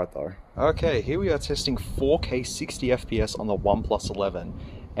 Still looks alright though. Okay, here we are testing 4K 60 FPS on the OnePlus 11,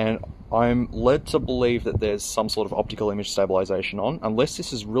 and I'm led to believe that there's some sort of optical image stabilization on, unless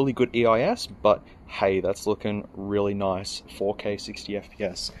this is really good EIS, but hey, that's looking really nice. 4K 60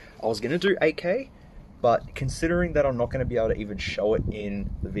 FPS. I was going to do 8K, but considering that I'm not going to be able to even show it in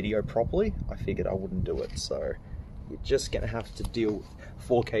the video properly, I figured I wouldn't do it. So you're just going to have to deal with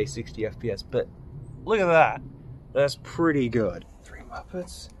 4K 60 FPS. But look at that. That's pretty good. 3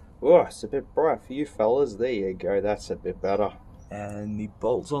 Muppets. Oh, it's a bit bright for you fellas. There you go. That's a bit better. And the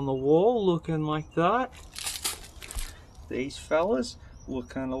bolts on the wall looking like that. These fellas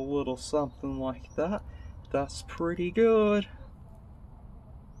looking a little something like that. That's pretty good.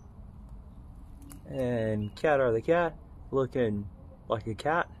 And Cato the cat looking like a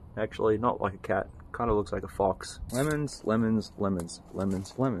cat. Actually, not like a cat. Kind of looks like a fox. Lemons, lemons, lemons,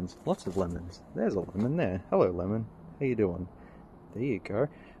 lemons, lemons. Lots of lemons. There's a lemon there. Hello, lemon. How you doing? There you go.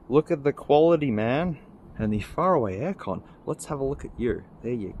 Look at the quality, man. And the faraway aircon. Let's have a look at you.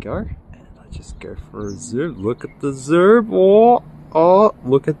 There you go. And I just go for a zoom. Look at the zoom. Oh,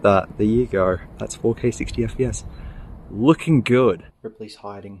 look at that. There you go. That's 4K 60 FPS. Looking good. Ripley's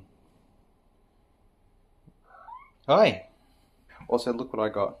hiding. Hi! Also, look what I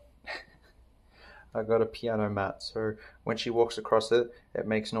got. I got a piano mat, so when she walks across it, it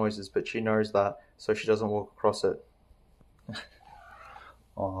makes noises, but she knows that, so she doesn't walk across it.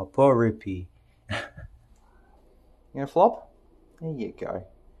 Aw, poor Rippy. You gonna flop? There you go.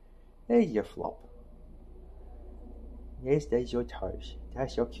 There's your flop. Yes, there's your toes.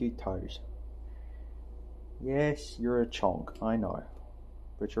 That's your cute toes. Yes, you're a chonk, I know.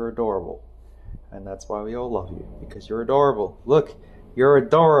 But you're adorable. And that's why we all love you, because you're adorable. Look, you're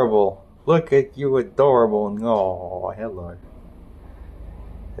adorable. Look at you, adorable. Oh, hello.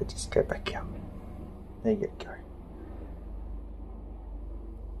 Let's just go back out. There you go.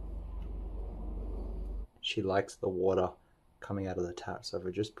 She likes the water coming out of the tap, so if I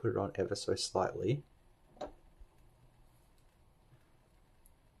just put it on ever so slightly,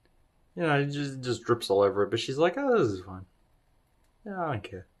 you know, it just drips all over it, but she's like, oh, this is fine. Yeah, I don't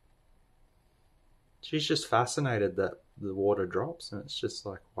care. She's just fascinated that the water drops, and it's just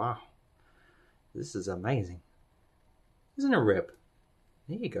like, wow, this is amazing. Isn't it, Rip?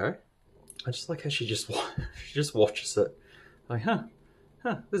 There you go. I just like how she just watches it. Like, huh,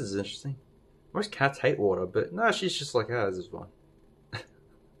 this is interesting. Most cats hate water, but no, she's just like, oh, this is fun.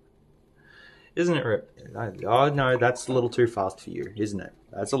 Isn't it, Rip? Oh, no, that's a little too fast for you, isn't it?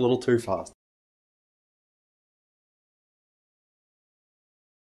 That's a little too fast.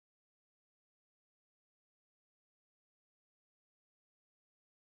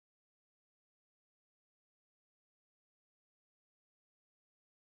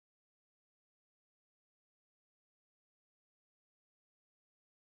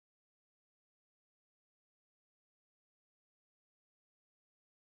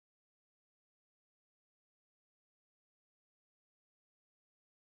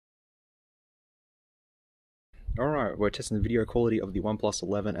 Alright, we're testing the video quality of the OnePlus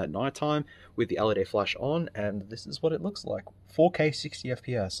 11 at nighttime with the LED flash on, and this is what it looks like. 4K 60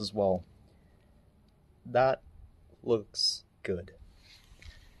 FPS as well. That looks good.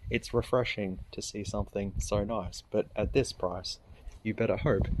 It's refreshing to see something so nice, but at this price, you better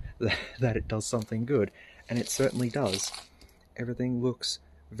hope that it does something good, and it certainly does. Everything looks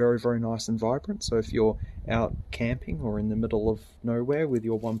very, very nice and vibrant, so if you're out camping or in the middle of nowhere with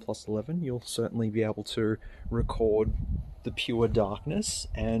your OnePlus 11, you'll certainly be able to record the pure darkness,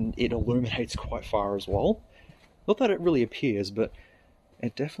 and it illuminates quite far as well. Not that it really appears, but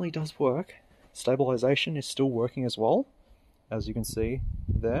it definitely does work. Stabilization is still working as well, as you can see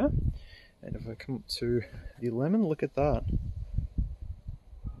there. And if I come up to the lemon, look at that.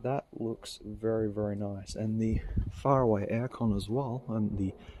 That looks very, very nice. And the faraway aircon as well, and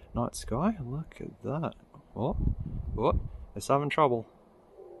the night sky, look at that. Oh, it's having trouble.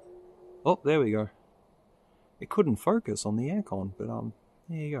 Oh, there we go. It couldn't focus on the aircon, but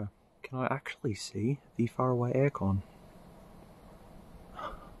there you go. Can I actually see the faraway aircon?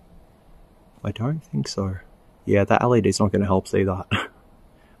 I don't think so. Yeah, that LED's not going to help see that.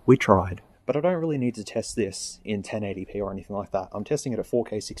 We tried. But I don't really need to test this in 1080p or anything like that. I'm testing it at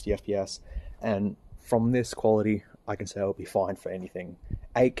 4K 60 FPS, and from this quality, I can say it'll be fine for anything.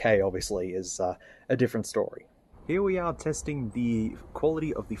 8K obviously is a different story. Here we are testing the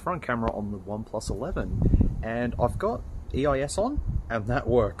quality of the front camera on the OnePlus 11, and I've got EIS on, and that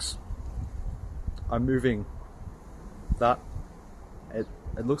works. I'm moving. It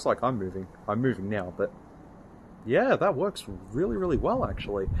looks like I'm moving. I'm moving now, but yeah, that works really, really well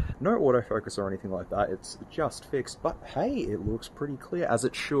actually. No autofocus or anything like that, it's just fixed, but hey, it looks pretty clear, as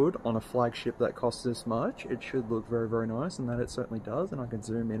it should on a flagship that costs this much. It should look very, very nice, and that it certainly does, and I can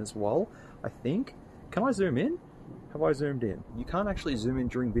zoom in as well, I think. Can I zoom in? Have I zoomed in? You can't actually zoom in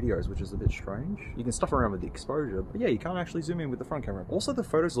during videos, which is a bit strange. You can stuff around with the exposure, but yeah, you can't actually zoom in with the front camera. Also, the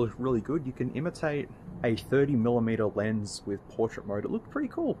photos look really good. You can imitate a 30mm lens with portrait mode. It looked pretty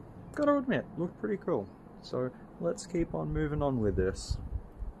cool. Gotta admit, looked pretty cool. So let's keep on moving on with this.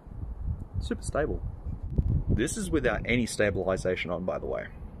 Super stable. This is without any stabilization on, by the way.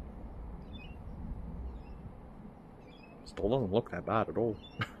 Still doesn't look that bad at all.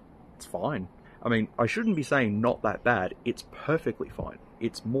 It's fine. I mean, I shouldn't be saying not that bad. It's perfectly fine.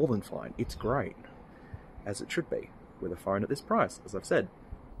 It's more than fine. It's great. As it should be, with a phone at this price, as I've said.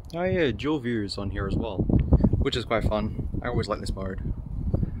 Oh yeah, dual views on here as well, which is quite fun. I always like this mode.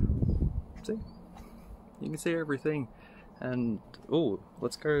 See? You can see everything, and oh,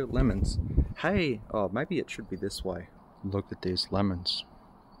 let's go lemons. Hey, oh, maybe it should be this way. Look at these lemons.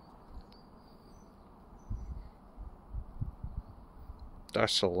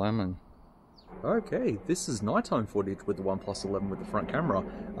 That's a lemon. Okay, this is nighttime footage with the OnePlus 11 with the front camera.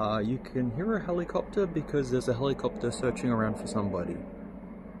 You can hear a helicopter because there's a helicopter searching around for somebody.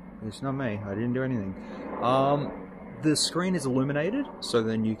 It's not me, I didn't do anything. The screen is illuminated, so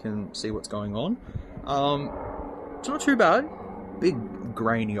then you can see what's going on. It's not too bad. Big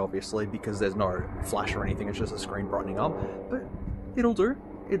grainy, obviously, because there's no flash or anything, it's just a screen brightening up. But it'll do.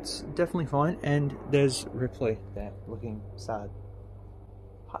 It's definitely fine. And there's Ripley there, looking sad.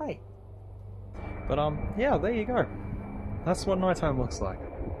 Hi. But yeah, there you go. That's what nighttime looks like.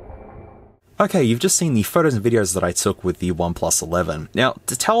 Okay, you've just seen the photos and videos that I took with the OnePlus 11. Now,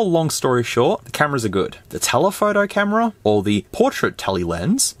 to tell a long story short, the cameras are good. The telephoto camera, or the portrait tele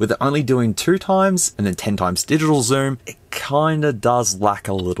lens, with it only doing 2x and then 10x digital zoom, it kinda does lack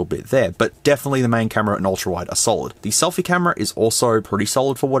a little bit there, but definitely the main camera and ultra-wide are solid. The selfie camera is also pretty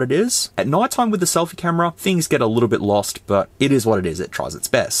solid for what it is. At nighttime with the selfie camera, things get a little bit lost, but it is what it is, it tries its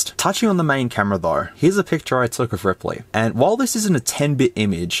best. Touching on the main camera though, here's a picture I took of Ripley, and while this isn't a 10-bit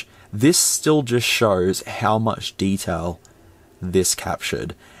image, this still just shows how much detail this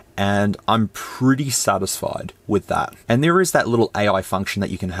captured, and I'm pretty satisfied with that. And there is that little AI function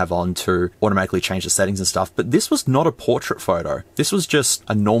that you can have on to automatically change the settings and stuff, but this was not a portrait photo. This was just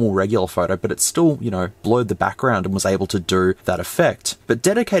a normal regular photo, but it still, you know, blurred the background and was able to do that effect. But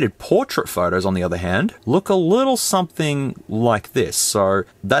dedicated portrait photos, on the other hand, look a little something like this, so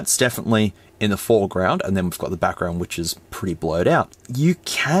that's definitely in the foreground, and then we've got the background, which is pretty blurred out. You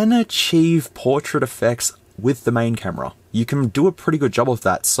can achieve portrait effects with the main camera. You can do a pretty good job of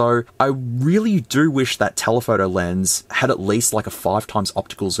that, so I really do wish that telephoto lens had at least like a 5x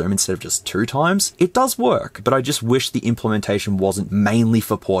optical zoom instead of just 2x. It does work, but I just wish the implementation wasn't mainly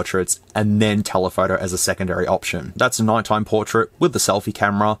for portraits and then telephoto as a secondary option. That's a nighttime portrait with the selfie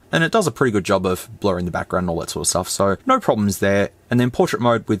camera, and it does a pretty good job of blurring the background and all that sort of stuff, so no problems there. And then portrait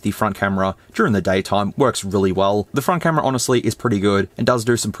mode with the front camera during the daytime works really well. The front camera honestly is pretty good and does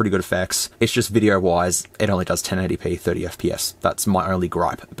do some pretty good effects. It's just video wise, it only does 1080p 30 FPS. That's my only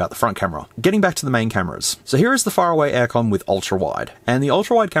gripe about the front camera. Getting back to the main cameras. So here is the far away aircon with ultra wide. And the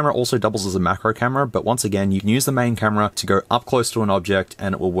ultra wide camera also doubles as a macro camera, but once again, you can use the main camera to go up close to an object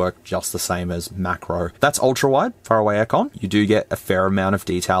and it will work just the same as macro. That's ultra wide, far away aircon. You do get a fair amount of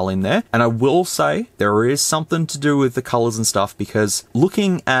detail in there. And I will say there is something to do with the colors and stuff, because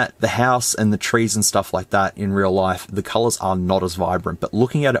looking at the house and the trees and stuff like that in real life, the colors are not as vibrant, but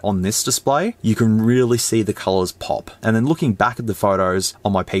looking at it on this display, you can really see the colors pop. And then looking back at the photos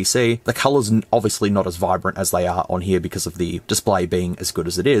on my PC, the colors obviously not as vibrant as they are on here because of the display being as good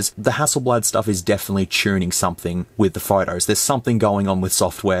as it is. The Hasselblad stuff is definitely tuning something with the photos. There's something going on with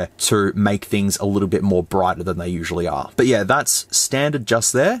software to make things a little bit more brighter than they usually are. But yeah, that's standard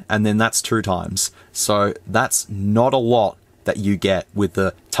just there, and then that's 2 times. So that's not a lot that you get with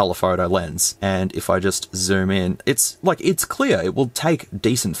the telephoto lens. And if I just zoom in, it's clear. It will take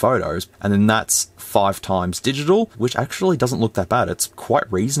decent photos, and then that's 5 times digital, which actually doesn't look that bad. It's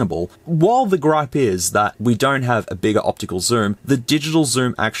quite reasonable. While the gripe is that we don't have a bigger optical zoom, the digital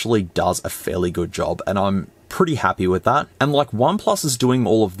zoom actually does a fairly good job, and I'm pretty happy with that. And like, OnePlus is doing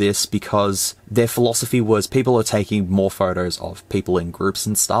all of this because their philosophy was people are taking more photos of people in groups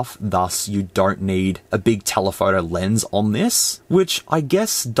and stuff, thus you don't need a big telephoto lens on this, which I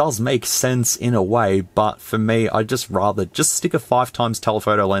guess does make sense in a way, but for me, I'd just rather just stick a 5 times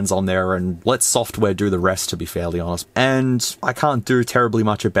telephoto lens on there and let software do the rest, to be fairly honest. And I can't do terribly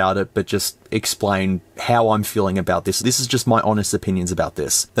much about it, but just explain how I'm feeling about this. This is just my honest opinions about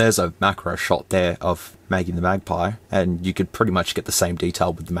this. There's a macro shot there of Maggie the Magpie, and you could pretty much get the same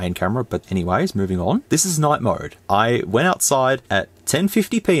detail with the main camera. But anyways, moving on. This is night mode. I went outside at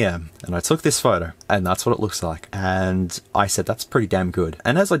 10:50 p.m. and I took this photo, and that's what it looks like. And I said, that's pretty damn good.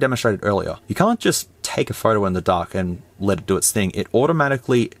 And as I demonstrated earlier, you can't just take a photo in the dark and let it do its thing. It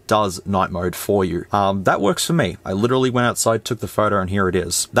automatically does night mode for you. That works for me. I literally went outside, took the photo, and here it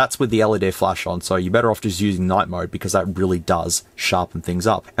is. That's with the LED flash on, so you're better off just using night mode because that really does sharpen things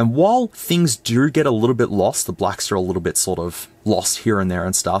up. And while things do get a little bit lost, the blacks are a little bit sort of lost here and there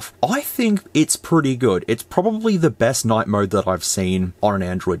and stuff, I think it's pretty good. It's probably the best night mode that I've seen on an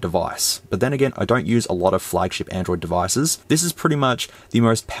Android device. But then again, I don't use a lot of flagship Android devices. This is pretty much the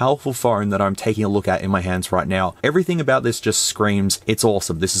most powerful phone that I'm taking a look at in my hands right now. Everything about this just screams, it's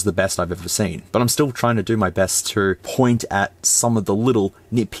awesome. This is the best I've ever seen. But I'm still trying to do my best to point at some of the little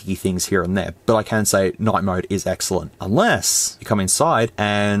nitpicky things here and there. But I can say night mode is excellent. Unless you come inside,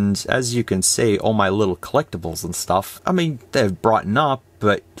 and as you can see, all my little collectibles and stuff, I mean, they're brighten up,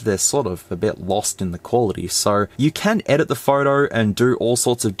 but they're sort of a bit lost in the quality. So you can edit the photo and do all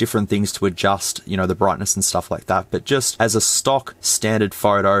sorts of different things to adjust, you know, the brightness and stuff like that. But just as a stock standard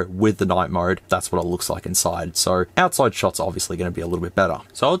photo with the night mode, that's what it looks like inside. So outside shots are obviously going to be a little bit better.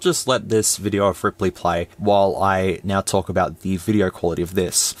 So I'll just let this video of Ripley play while I now talk about the video quality of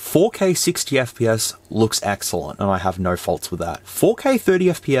this. 4K 60 FPS looks excellent, and I have no faults with that. 4K 30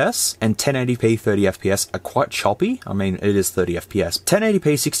 FPS and 1080p 30 FPS are quite choppy. I mean, it is 30 FPS.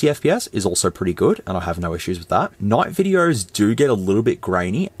 1080p 60 FPS is also pretty good, and I have no issues with that. Night videos do get a little bit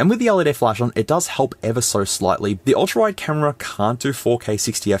grainy, and with the LED flash on, it does help ever so slightly. The ultra-wide camera can't do 4K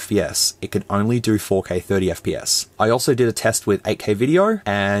 60 FPS. It can only do 4K 30 FPS. I also did a test with 8K video,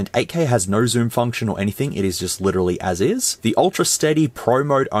 and 8K has no zoom function or anything. It is just literally as is. The ultra steady pro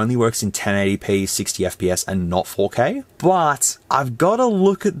mode only works in 1080p 60 FPS and not 4K, but I've got to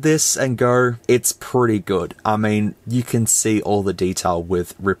look at this and go, it's pretty good. I mean, you can see all the detail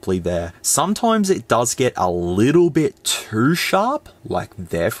with Ripley there. Sometimes it does get a little bit too sharp, like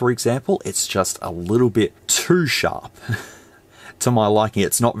there for example, it's just a little bit too sharp. To my liking.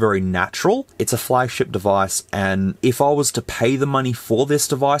 It's not very natural. It's a flagship device, and if I was to pay the money for this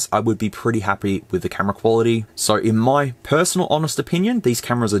device, I would be pretty happy with the camera quality. So in my personal honest opinion, these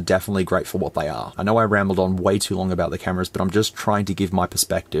cameras are definitely great for what they are. I know I rambled on way too long about the cameras, but I'm just trying to give my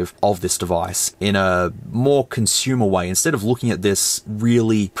perspective of this device in a more consumer way, instead of looking at this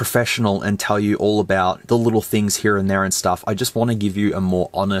really professional and tell you all about the little things here and there and stuff. I just want to give you a more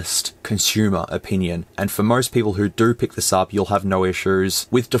honest consumer opinion. And for most people who do pick this up, you'll have no issues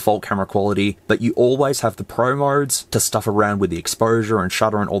with default camera quality, but you always have the pro modes to stuff around with the exposure and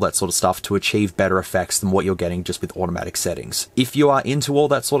shutter and all that sort of stuff to achieve better effects than what you're getting just with automatic settings. If you are into all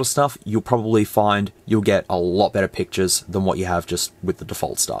that sort of stuff, you'll probably find you'll get a lot better pictures than what you have just with the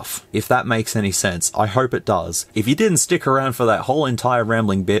default stuff. If that makes any sense, I hope it does. If you didn't stick around for that whole entire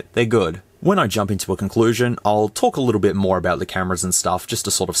rambling bit, they're good. When I jump into a conclusion, I'll talk a little bit more about the cameras and stuff just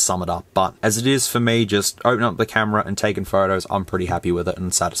to sort of sum it up, but as it is for me just opening up the camera and taking photos, I'm pretty happy with it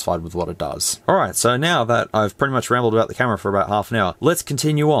and satisfied with what it does. Alright, so now that I've pretty much rambled about the camera for about half an hour, let's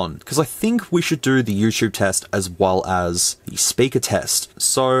continue on, because I think we should do the YouTube test as well as the speaker test.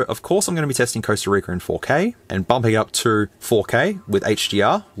 So of course I'm going to be testing Costa Rica in 4K and bumping up to 4K with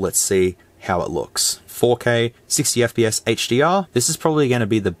HDR. Let's see how it looks. 4K, 60 FPS HDR. This is probably going to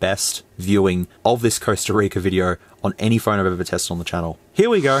be the best viewing of this Costa Rica video on any phone I've ever tested on the channel. Here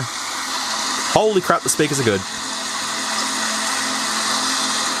we go. Holy crap, the speakers are good.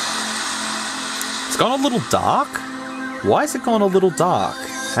 It's gone a little dark. Why is it gone a little dark?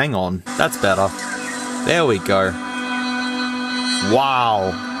 Hang on, that's better. There we go. Wow.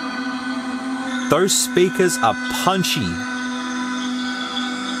 Those speakers are punchy.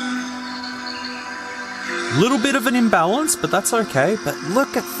 Little bit of an imbalance, but that's okay. But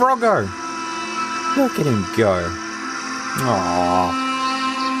look at Froggo. Look at him go. Aww.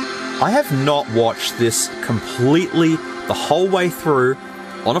 I have not watched this completely the whole way through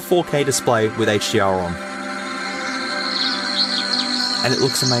on a 4K display with HDR on. And it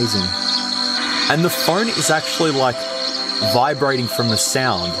looks amazing. And the phone is actually like vibrating from the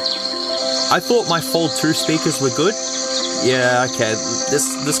sound. I thought my Fold 2 speakers were good. Yeah, okay,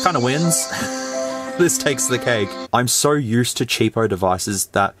 this kind of wins. This takes the cake. I'm so used to cheapo devices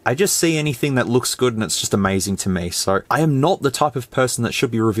that I just see anything that looks good and it's just amazing to me. So I am not the type of person that should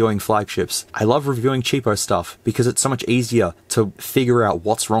be reviewing flagships. I love reviewing cheapo stuff because it's so much easier to figure out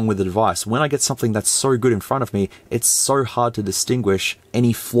what's wrong with the device. When I get something that's so good in front of me, it's so hard to distinguish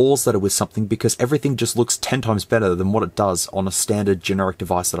any flaws that are with something because everything just looks 10 times better than what it does on a standard generic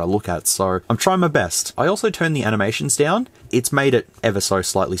device that I look at. So I'm trying my best. I also turned the animations down. It's made it ever so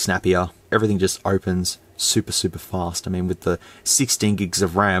slightly snappier. Everything just opens super fast. I mean, with the 16 gigs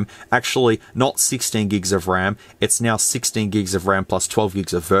of RAM, actually not 16 gigs of RAM, it's now 16 gigs of RAM plus 12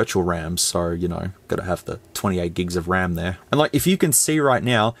 gigs of virtual RAM, so, you know, gotta have the 28 gigs of RAM there. And like, if you can see right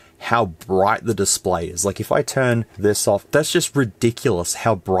now how bright the display is, like if I turn this off, that's just ridiculous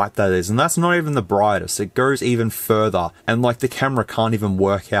how bright that is, and that's not even the brightest, it goes even further, and like the camera can't even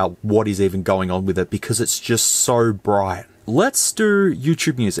work out what is even going on with it because it's just so bright. Let's do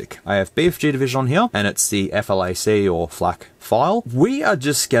YouTube music. I have BFG Division on here, and it's the FLAC or FLAC file. We are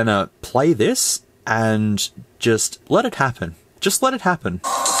just gonna play this and just let it happen. Just let it happen.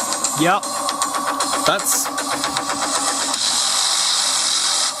 Yep. That's...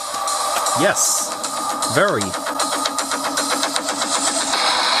 Yes. Very.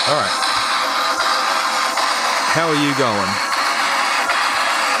 Alright. How are you going?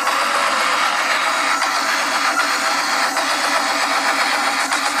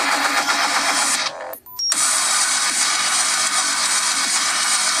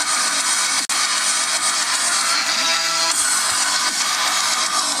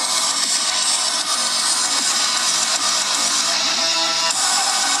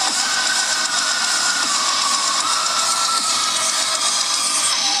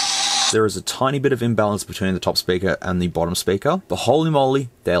 There is a tiny bit of imbalance between the top speaker and the bottom speaker, but holy moly,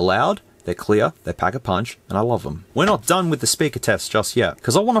 they're loud, they're clear, they pack a punch, and I love them. We're not done with the speaker test just yet,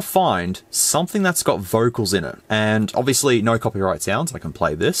 because I want to find something that's got vocals in it. And obviously, no copyright sounds, I can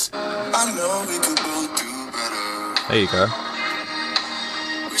play this. I know we could both do better. There you go.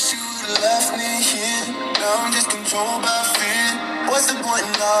 Wish you would've left me here. Now I'm just controlled by fear. What's the point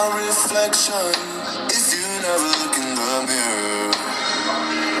in our reflection if you never look in the mirror?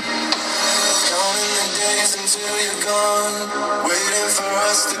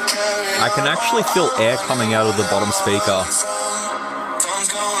 I can actually feel air coming out of the bottom speaker.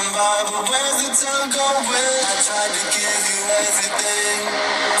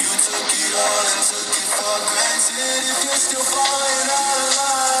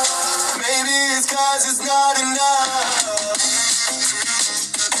 Maybe it's 'cause it's not enough.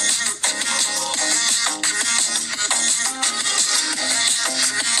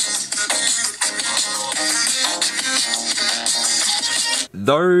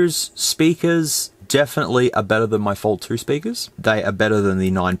 Those speakers definitely are better than my Fold 2 speakers. They are better than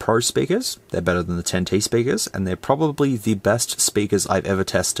the 9 Pro speakers. They're better than the 10T speakers, and they're probably the best speakers I've ever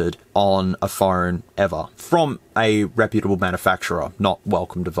tested on a phone ever. From a reputable manufacturer, not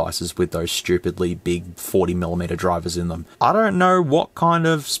Welcome devices with those stupidly big 40mm drivers in them. I don't know what kind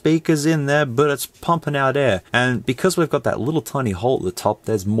of speaker's in there, but it's pumping out air. And because we've got that little tiny hole at the top,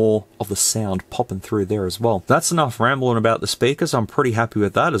 there's more of the sound popping through there as well. That's enough rambling about the speakers. I'm pretty happy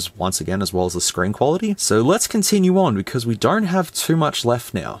with that, as once again, as well as the screen quality. So let's continue on, because we don't have too much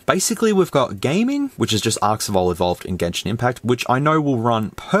left now. Basically, we've got gaming, which is just Arc Survival Evolved in Genshin Impact, which I know will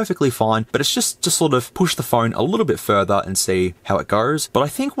run perfectly fine, but it's just to sort of push the phone a little bit further and see how it goes. But I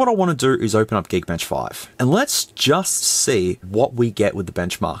think what I want to do is open up Geekbench 5. And let's just see what we get with the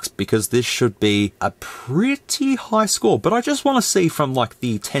benchmarks, because this should be a pretty high score. But I just want to see from like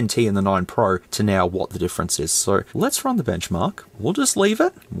the 10T and the 9 Pro to now what the difference is. So let's run the benchmark. We'll just leave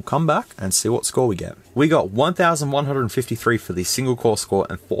it. We'll come back and see what score we get. We got 1,153 for the single core score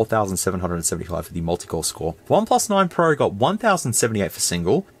and 4,775 for the multi-core score. OnePlus 9 Pro got 1,078 for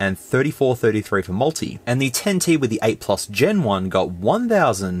single and 3,433 for multi. And the 10T with the 8 Plus Gen 1 got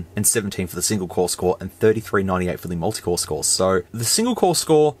 1,017 for the single core score and 3,398 for the multi-core score. So the single core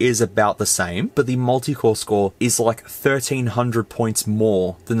score is about the same, but the multi-core score is like 1,300 points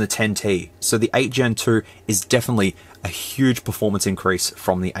more than the 10T. So the 8 Gen 2 is definitely a huge performance increase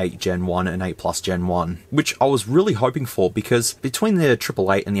from the 8 Gen 1 and 8 Plus Gen 1, which I was really hoping for, because between the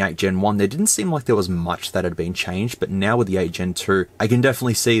 888 and the 8 Gen 1, there didn't seem like there was much that had been changed, but now with the 8 Gen 2, I can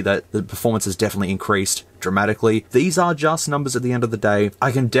definitely see that the performance has definitely increased dramatically. These are just numbers at the end of the day.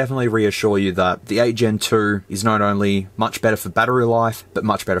 I can definitely reassure you that the 8 Gen 2 is not only much better for battery life, but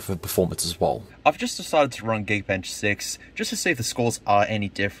much better for performance as well. I've just decided to run Geekbench 6 just to see if the scores are any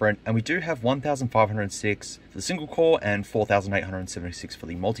different, and we do have 1,506 for the single core and 4,876 for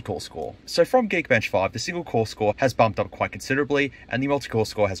the multi-core score. So from Geekbench 5, the single core score has bumped up quite considerably, and the multi-core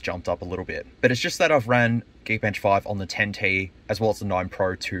score has jumped up a little bit. But it's just that I've ran Geekbench 5 on the 10T as well as the 9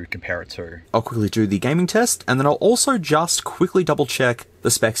 Pro to compare it to. I'll quickly do the gaming test, and then I'll also just quickly double check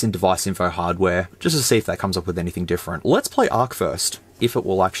the specs in device info hardware, just to see if that comes up with anything different. Let's play Arc first, if it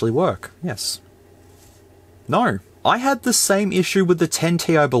will actually work. Yes. No. I had the same issue with the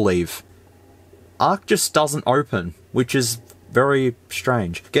 10T, I believe. Arc just doesn't open, which is very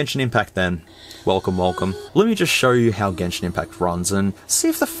strange. Genshin Impact then. Welcome, welcome. Let me just show you how Genshin Impact runs and see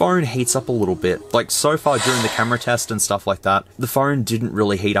if the phone heats up a little bit. Like, so far during the camera test and stuff like that, the phone didn't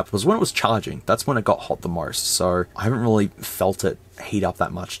really heat up. It was when it was charging. That's when it got hot the most. So I haven't really felt it heat up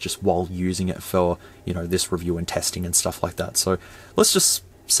that much just while using it for, you know, this review and testing and stuff like that. So let's just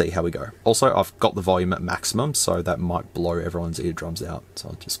see how we go. Also, I've got the volume at maximum, so that might blow everyone's eardrums out. So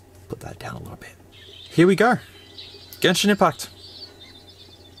I'll just put that down a little bit. Here we go. Genshin Impact.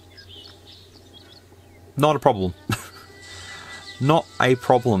 Not a problem. Not a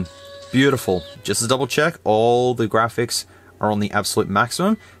problem. Beautiful. Just to double check, all the graphics are on the absolute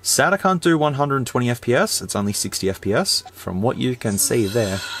maximum. Sad I can't do 120 FPS. It's only 60 FPS. From what you can see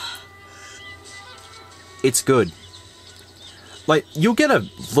there, it's good. Like, you'll get a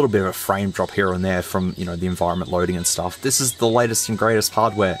little bit of a frame drop here and there from, you know, the environment loading and stuff. This is the latest and greatest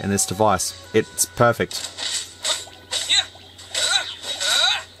hardware in this device. It's perfect.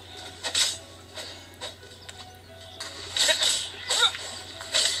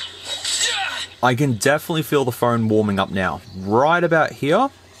 I can definitely feel the phone warming up now. Right about here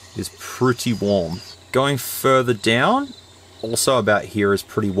is pretty warm. Going further down, also about here is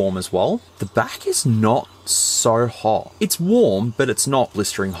pretty warm as well. The back is not so hot. It's warm, but it's not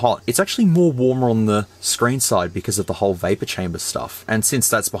blistering hot. It's actually more warmer on the screen side because of the whole vapor chamber stuff. And since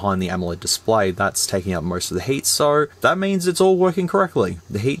that's behind the AMOLED display, that's taking up most of the heat, so that means it's all working correctly.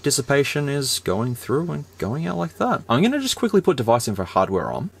 The heat dissipation is going through and going out like that. I'm gonna just quickly put device info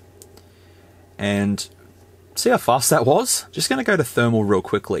hardware on and see how fast that was. Just gonna go to thermal real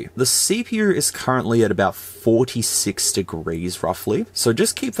quickly. The CPU is currently at about 46 degrees roughly, so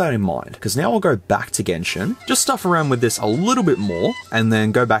just keep that in mind, because now I'll go back to Genshin, just stuff around with this a little bit more, and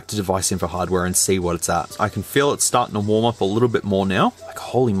then go back to device info hardware and see what it's at. I can feel it starting to warm up a little bit more now. Like,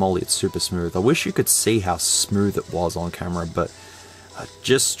 holy moly, it's super smooth. I wish you could see how smooth it was on camera, but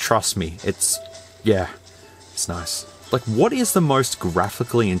just trust me, it's nice. Like, what is the most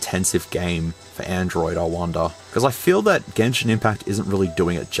graphically intensive game for Android, I wonder? Because I feel that Genshin Impact isn't really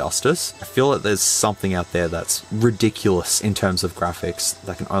doing it justice. I feel that there's something out there that's ridiculous in terms of graphics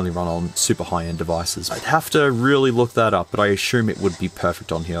that can only run on super high-end devices. I'd have to really look that up, but I assume it would be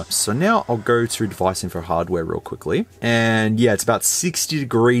perfect on here. So now I'll go to device info hardware real quickly. And yeah, it's about 60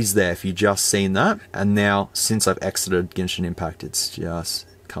 degrees there if you just seen that. And now, since I've exited Genshin Impact, it's just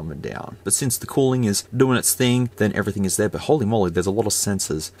coming down. But since the cooling is doing its thing, then everything is there. But holy moly, there's a lot of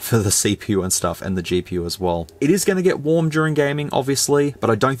sensors for the CPU and stuff, and the GPU as well. It is going to get warm during gaming, obviously, but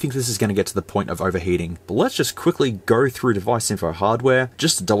I don't think this is going to get to the point of overheating. But let's just quickly go through device info hardware,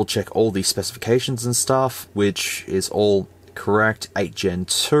 just to double check all the specifications and stuff, which is all correct. 8 Gen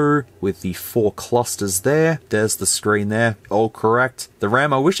 2 with the 4 clusters there. There's the screen there, all correct. The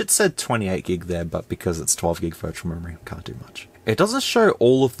RAM, I wish it said 28 gig there, but because it's 12 gig virtual memory, can't do much. It doesn't show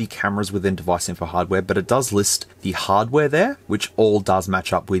all of the cameras within device info hardware, but it does list the hardware there, which all does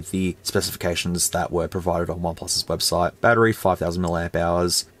match up with the specifications that were provided on OnePlus's website. Battery, 5000 milliamp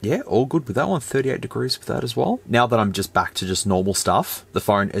hours. Yeah, all good with that one. 38 degrees with that as well. Now that I'm just back to just normal stuff, the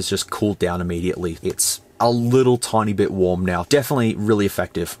phone is just cooled down immediately. It's a little tiny bit warm now. Definitely really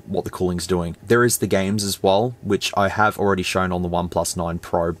effective what the cooling's doing. There is the games as well, which I have already shown on the OnePlus 9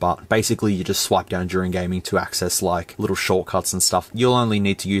 Pro, but basically you just swipe down during gaming to access like little shortcuts and stuff. You'll only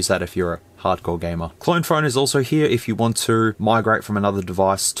need to use that if you're a hardcore gamer. Clone phone is also here if you want to migrate from another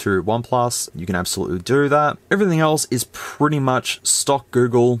device to OnePlus. You can absolutely do that. Everything else is pretty much stock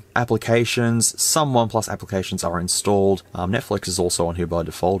Google applications. Some OnePlus applications are installed. Netflix is also on here by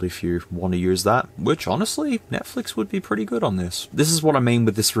default if you want to use that, which honestly, Netflix would be pretty good on this. This is what I mean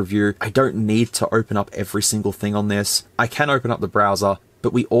with this review. I don't need to open up every single thing on this. I can open up the browser,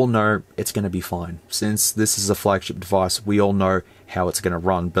 but we all know it's going to be fine. Since this is a flagship device, we all know how it's going to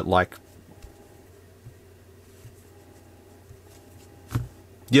run, but like,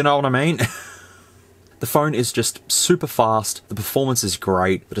 you know what I mean? The phone is just super fast, the performance is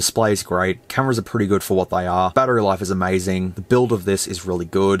great, the display is great, cameras are pretty good for what they are, battery life is amazing, the build of this is really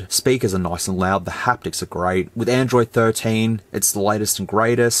good, speakers are nice and loud, the haptics are great. With Android 13, it's the latest and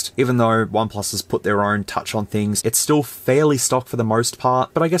greatest. Even though OnePlus has put their own touch on things, it's still fairly stock for the most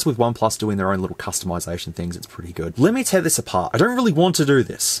part, but I guess with OnePlus doing their own little customization things, it's pretty good. Let me tear this apart. I don't really want to do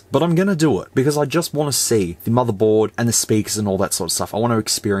this, but I'm gonna do it because I just want to see the motherboard and the speakers and all that sort of stuff. I want to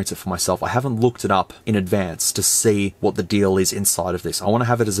experience it for myself. I haven't looked it up in advance to see what the deal is inside of this. I want to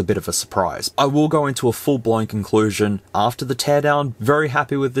have it as a bit of a surprise. I will go into a full-blown conclusion after the teardown. Very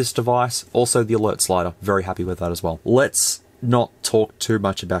happy with this device. Also the alert slider, very happy with that as well. Let's not talk too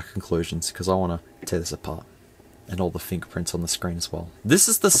much about conclusions because I want to tear this apart. And all the fingerprints on the screen as well. This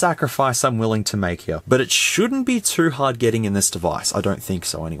is the sacrifice I'm willing to make here, but it shouldn't be too hard getting in this device. I don't think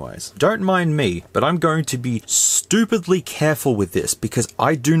so anyways. Don't mind me, but I'm going to be stupidly careful with this because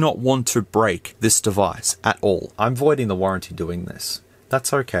I do not want to break this device at all. I'm voiding the warranty doing this.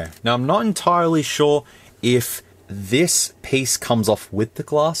 That's okay. Now, I'm not entirely sure if this piece comes off with the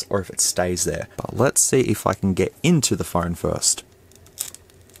glass or if it stays there, but let's see if I can get into the phone first.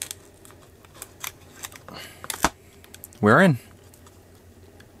 We're in.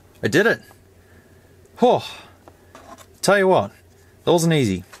 I did it. Oh, tell you what, that wasn't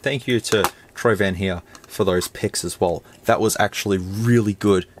easy. Thank you to Troy Van here for those picks as well. That was actually really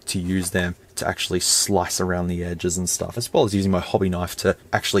good to use them to actually slice around the edges and stuff, as well as using my hobby knife to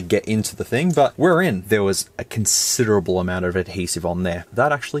actually get into the thing. But we're in. There was a considerable amount of adhesive on there.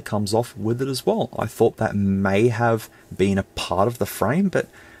 That actually comes off with it as well. I thought that may have been a part of the frame, but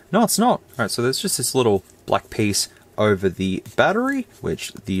no, it's not. All right, so there's just this little black piece over the battery,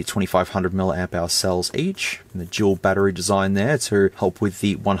 which the 2500 milliamp hour cells each, and the dual battery design there to help with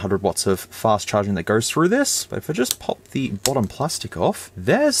the 100 watts of fast charging that goes through this. But if I just pop the bottom plastic off,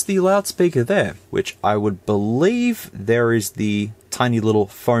 there's the loudspeaker there, which I would believe there is the tiny little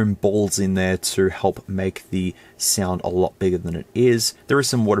foam balls in there to help make the sound a lot bigger than it is. There is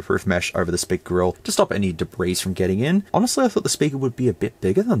some waterproof mesh over the speaker grill to stop any debris from getting in. Honestly, I thought the speaker would be a bit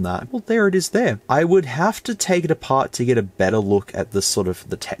bigger than that. Well, there it is there. I would have to take it apart to get a better look at the sort of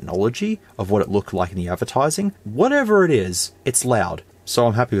the technology of what it looked like in the advertising. Whatever it is, it's loud. So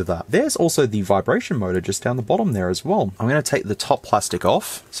I'm happy with that. There's also the vibration motor just down the bottom there as well. I'm going to take the top plastic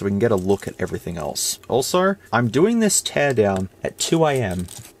off so we can get a look at everything else. Also, I'm doing this teardown at 2 AM.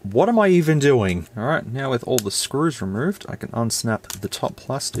 What am I even doing? All right, now with all the screws removed, I can unsnap the top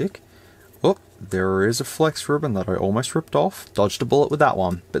plastic. Oh, there is a flex ribbon that I almost ripped off. Dodged a bullet with that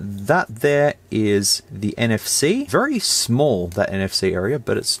one. But that there is the NFC. Very small, that NFC area,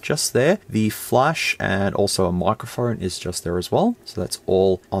 but it's just there. The flash and also a microphone is just there as well. So that's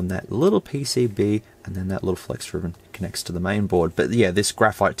all on that little PCB, and then that little flex ribbon connects to the main board. But yeah, this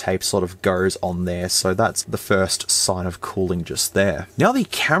graphite tape sort of goes on there, so that's the first sign of cooling just there. Now the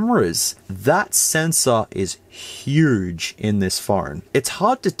cameras, that sensor is huge in this phone. It's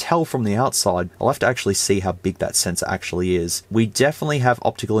hard to tell from the outside. I'll have to actually see how big that sensor actually is. We definitely have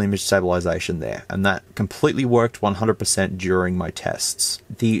optical image stabilization there, and that completely worked 100% during my tests.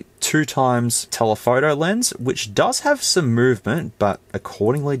 The 2x telephoto lens, which does have some movement, but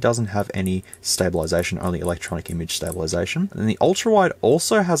accordingly doesn't have any stabilization, only electronic image stabilization. And the ultra-wide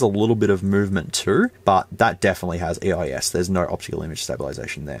also has a little bit of movement too, but that definitely has EIS. There's no optical image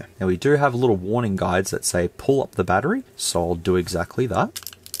stabilization there. Now we do have little warning guides that say pull up the battery, so I'll do exactly that.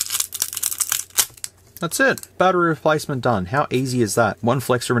 That's it. Battery replacement done. How easy is that? One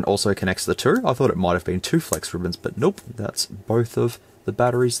flex ribbon also connects the two. I thought it might have been two flex ribbons, but nope, that's both of the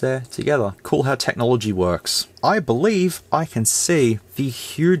batteries there together. Cool how technology works. I believe I can see the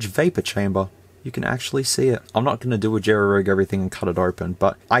huge vapor chamber. You can actually see it. I'm not going to do a jerry rig everything and cut it open,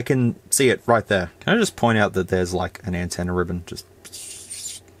 but I can see it right there. Can I just point out that there's like an antenna ribbon just,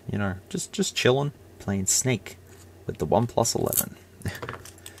 you know, just chilling, playing Snake with the OnePlus 11.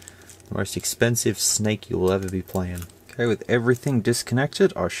 The most expensive Snake you'll ever be playing. Okay, with everything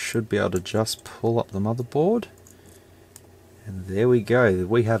disconnected, I should be able to just pull up the motherboard. And there we go.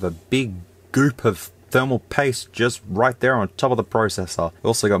 We have a big goop of thermal paste just right there on top of the processor. We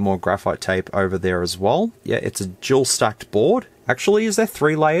also got more graphite tape over there as well. Yeah, it's a dual stacked board. Actually, is there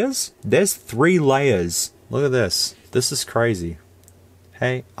 3 layers? There's 3 layers. Look at this. This is crazy.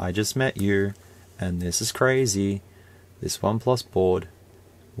 Hey, I just met you, and this is crazy. This OnePlus board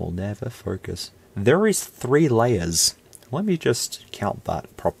will never focus. There is 3 layers. Let me just count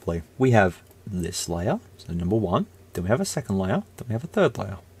that properly. We have this layer, so number 1. Then we have a second layer, then we have a third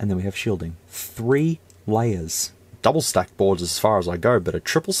layer, and then we have shielding. 3 layers. Double stacked boards as far as I go, but a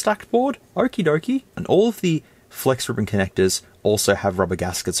triple stacked board? Okie dokie. And all of the flex ribbon connectors also have rubber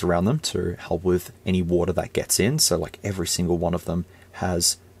gaskets around them to help with any water that gets in. So like every single one of them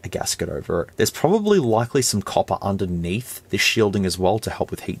has a gasket over it. There's probably likely some copper underneath this shielding as well to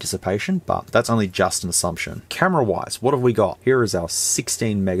help with heat dissipation, but that's only just an assumption. Camera wise, what have we got? Here is our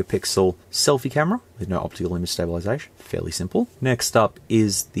 16 megapixel selfie camera with no optical image stabilization. Fairly simple. Next up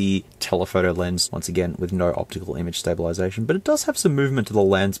is the telephoto lens, once again with no optical image stabilization, but it does have some movement to the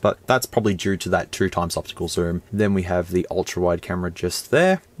lens, but that's probably due to that 2x optical zoom. Then we have the ultra wide camera just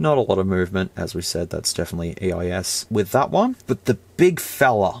there. Not a lot of movement, as we said, that's definitely EIS with that one. But the big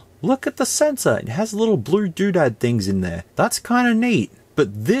fella, look at the sensor. It has little blue doodad things in there. That's kind of neat.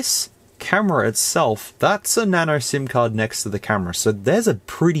 But this camera itself, that's a nano SIM card next to the camera. So there's a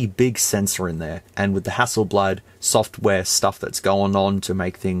pretty big sensor in there. And with the Hasselblad software stuff that's going on to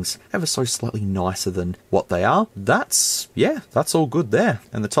make things ever so slightly nicer than what they are, that's, yeah, that's all good there.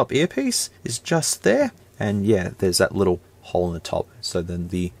 And the top earpiece is just there. And yeah, there's that little hole in the top. So then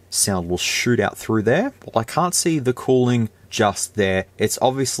the sound will shoot out through there. Well, I can't see the cooling just there. It's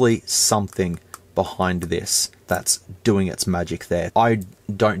obviously something behind this that's doing its magic there. I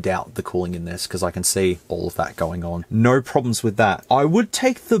don't doubt the cooling in this because I can see all of that going on. No problems with that. I would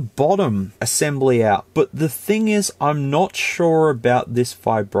take the bottom assembly out, but the thing is, I'm not sure about this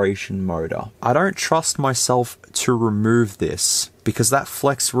vibration motor. I don't trust myself to remove this because that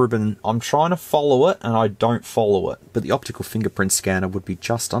flex ribbon, I'm trying to follow it and I don't follow it. But the optical fingerprint scanner would be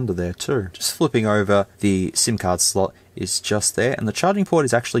just under there too. Just flipping over, the SIM card slot is just there, and the charging port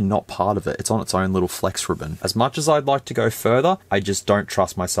is actually not part of it. It's on its own little flex ribbon. As much as I'd like to go further, I just don't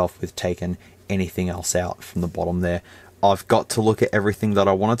trust myself with taking anything else out from the bottom there. I've got to look at everything that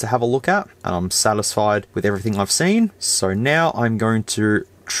I wanted to have a look at, and I'm satisfied with everything I've seen. So now I'm going to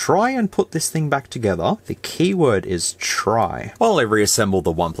try and put this thing back together. The keyword is try. While I reassemble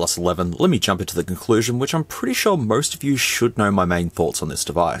the OnePlus 11, let me jump into the conclusion, which I'm pretty sure most of you should know my main thoughts on this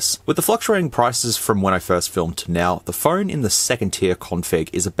device. With the fluctuating prices from when I first filmed to now, the phone in the second tier config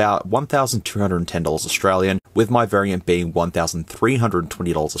is about $1,210 Australian, with my variant being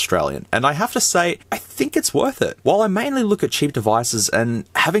 $1,320 Australian. And I have to say, I think it's worth it. While I mainly look at cheap devices, and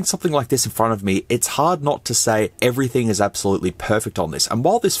having something like this in front of me, it's hard not to say everything is absolutely perfect on this. And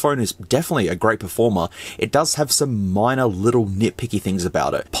while this phone is definitely a great performer, it does have some minor little nitpicky things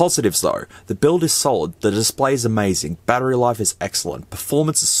about it. Positives though, the build is solid, the display is amazing, battery life is excellent,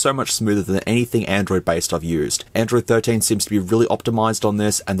 performance is so much smoother than anything Android based I've used. Android 13 seems to be really optimized on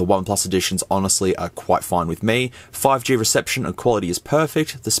this, and the OnePlus editions honestly are quite fine with me. 5G reception and quality is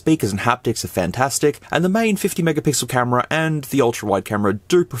perfect, the speakers and haptics are fantastic, back, and the main 50 megapixel camera and the ultra-wide camera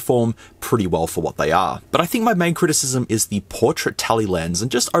do perform pretty well for what they are. But I think my main criticism is the portrait tally lens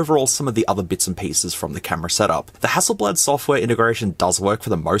and just overall some of the other bits and pieces from the camera setup. The Hasselblad software integration does work for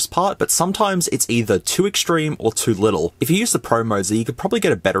the most part, but sometimes it's either too extreme or too little. If you use the Pro modes, you could probably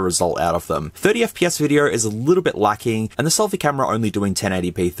get a better result out of them. 30 FPS video is a little bit lacking, and the selfie camera only doing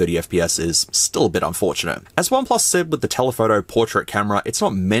 1080p 30 FPS is still a bit unfortunate. As OnePlus said with the telephoto portrait camera, it's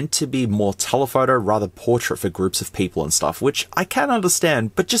not meant to be more telephoto, rather portrait for groups of people and stuff, which I can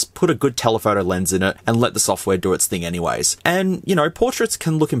understand, but just put a good telephoto lens in it and let the software do its thing anyways. And, you know, portraits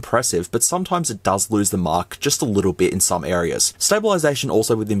can look impressive, but sometimes it does lose the mark just a little bit in some areas. Stabilization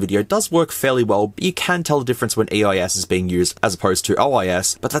also within video does work fairly well, but you can tell the difference when EIS is being used as opposed to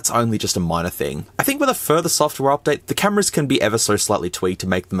OIS, but that's only just a minor thing. I think with a further software update, the cameras can be ever so slightly tweaked to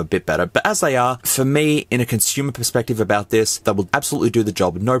make them a bit better, but as they are, for me, in a consumer perspective about this, they will absolutely do the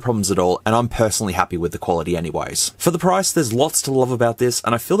job, no problems at all, and I'm personally happy with the quality anyways. For the price, there's lots to love about this,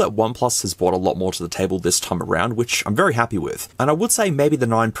 and I feel that OnePlus has brought a lot more to the table this time around, which I'm very happy with. And I would say maybe the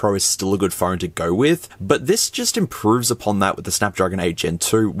 9 Pro is still a good phone to go with, but this just improves upon that with the Snapdragon 8 Gen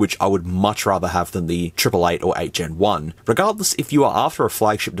 2, which I would much rather have than the 888 or 8 Gen 1. Regardless, if you are after a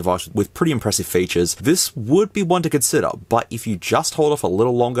flagship device with pretty impressive features, this would be one to consider, but if you just hold off a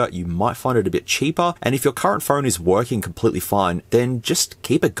little longer, you might find it a bit cheaper, and if your current phone is working completely fine, then just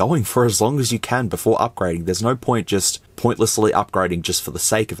keep it going for as long as you can before upgrading. There's no point just pointlessly upgrading just for the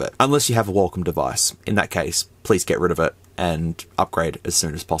sake of it, unless you have a welcome device. In that case, please get rid of it and upgrade as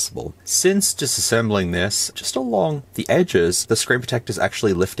soon as possible. Since disassembling this, just along the edges, the screen protector is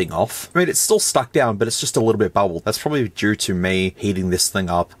actually lifting off. I mean, it's still stuck down, but it's just a little bit bubbled. That's probably due to me heating this thing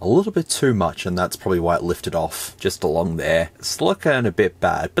up a little bit too much, and that's probably why it lifted off just along there. It's looking a bit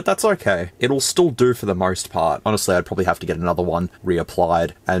bad, but that's okay. It'll still do for the most part. Honestly, I'd probably have to get another one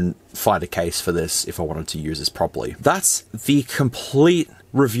reapplied and find a case for this if I wanted to use this properly. That's the complete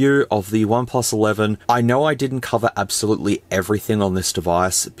review of the OnePlus 11. I know I didn't cover absolutely everything on this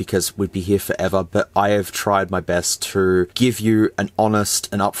device because we'd be here forever, but I have tried my best to give you an honest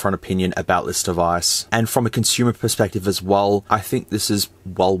and upfront opinion about this device. And from a consumer perspective as well, I think this is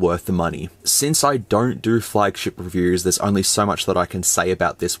well worth the money. Since I don't do flagship reviews, there's only so much that I can say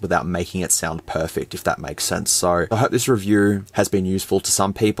about this without making it sound perfect, if that makes sense. So I hope this review has been useful to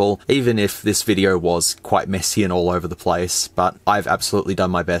some people, even if this video was quite messy and all over the place, but I've absolutely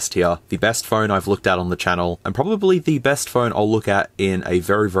done my best here. The best phone I've looked at on the channel, and probably the best phone I'll look at in a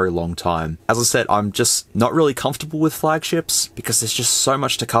very, very long time. As I said, I'm just not really comfortable with flagships because there's just so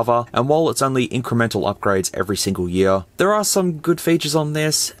much to cover, and while it's only incremental upgrades every single year, there are some good features on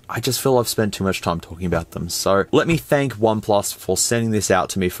this. I just feel I've spent too much time talking about them. So let me thank OnePlus for sending this out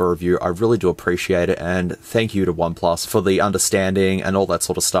to me for review. I really do appreciate it, and thank you to OnePlus for the understanding and all that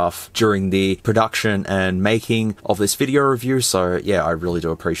sort of stuff during the production and making of this video review. So yeah, I really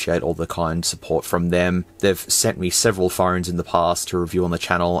do appreciate all the kind support from them. They've sent me several phones in the past to review on the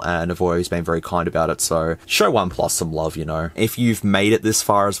channel and have always been very kind about it, so show OnePlus some love, you know. If you've made it this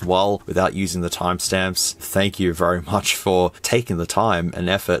far as well without using the timestamps, thank you very much for taking the time and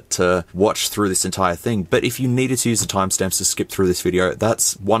effort to watch through this entire thing. But if you needed to use the timestamps to skip through this video,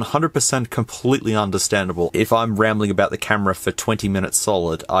 that's 100% completely understandable. If I'm rambling about the camera for 20 minutes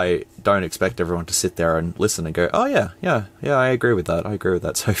solid, I don't expect everyone to sit there and listen and go, oh yeah, I agree with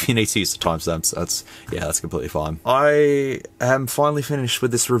that, So if you need to use the timestamps, that's completely fine. I am finally finished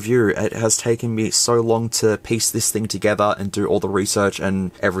with this review. It has taken me so long to piece this thing together and do all the research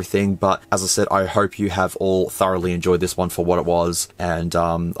and everything, but as I said, I hope you have all thoroughly enjoyed this one for what it was, and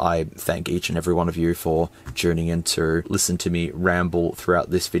I thank each and every one of you for tuning in to listen to me ramble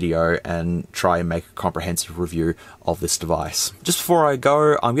throughout this video and try and make a comprehensive review of this device. Just before I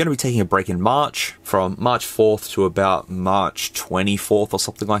go, I'm going to be taking a break in March, from March 4th to about March 24th or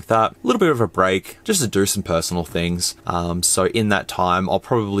something like that. A little bit of a break, just to do some personal things. So in that time, I'll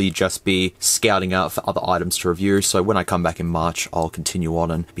probably just be scouting out for other items to review. So when I come back in March, I'll continue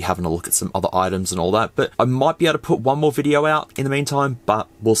on and be having a look at some other items and all that. But I might be able to put one more video out in the meantime, but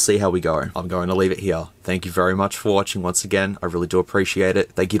we'll see how we go. I'm going to leave it here. Thank you very much for watching once again. I really do appreciate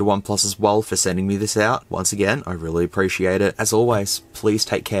it. Thank you to OnePlus as well for sending me this out. Once again, I really appreciate it. As always, please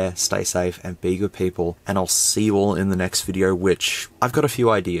take care, stay safe, and be good people. And I'll see you all in the next video, which I've got a few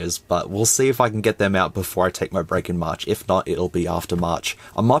ideas, but we'll see if I can get them out before I take my break in March. If not, it'll be after March.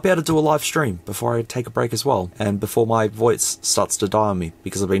 I might be able to do a live stream before I take a break as well, and before my voice starts to die on me,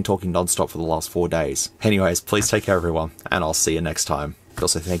 because I've been talking non-stop for the last 4 days. Anyways, please take care everyone, and I'll see you next time.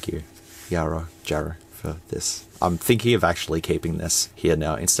 Also, thank you, Jaro, for this. I'm thinking of actually keeping this here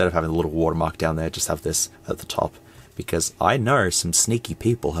now. Instead of having a little watermark down there, just have this at the top, because I know some sneaky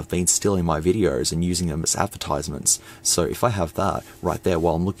people have been stealing my videos and using them as advertisements. So if I have that right there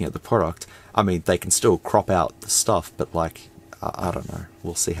while I'm looking at the product, I mean, they can still crop out the stuff, but like, I don't know.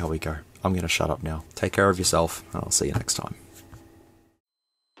 We'll see how we go. I'm going to shut up now. Take care of yourself, and I'll see you next time.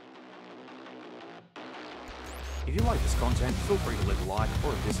 If you like this content, feel free to leave a like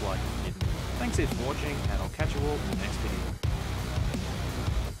or a dislike if you didn't. Thanks for watching, and I'll catch you all in the next video.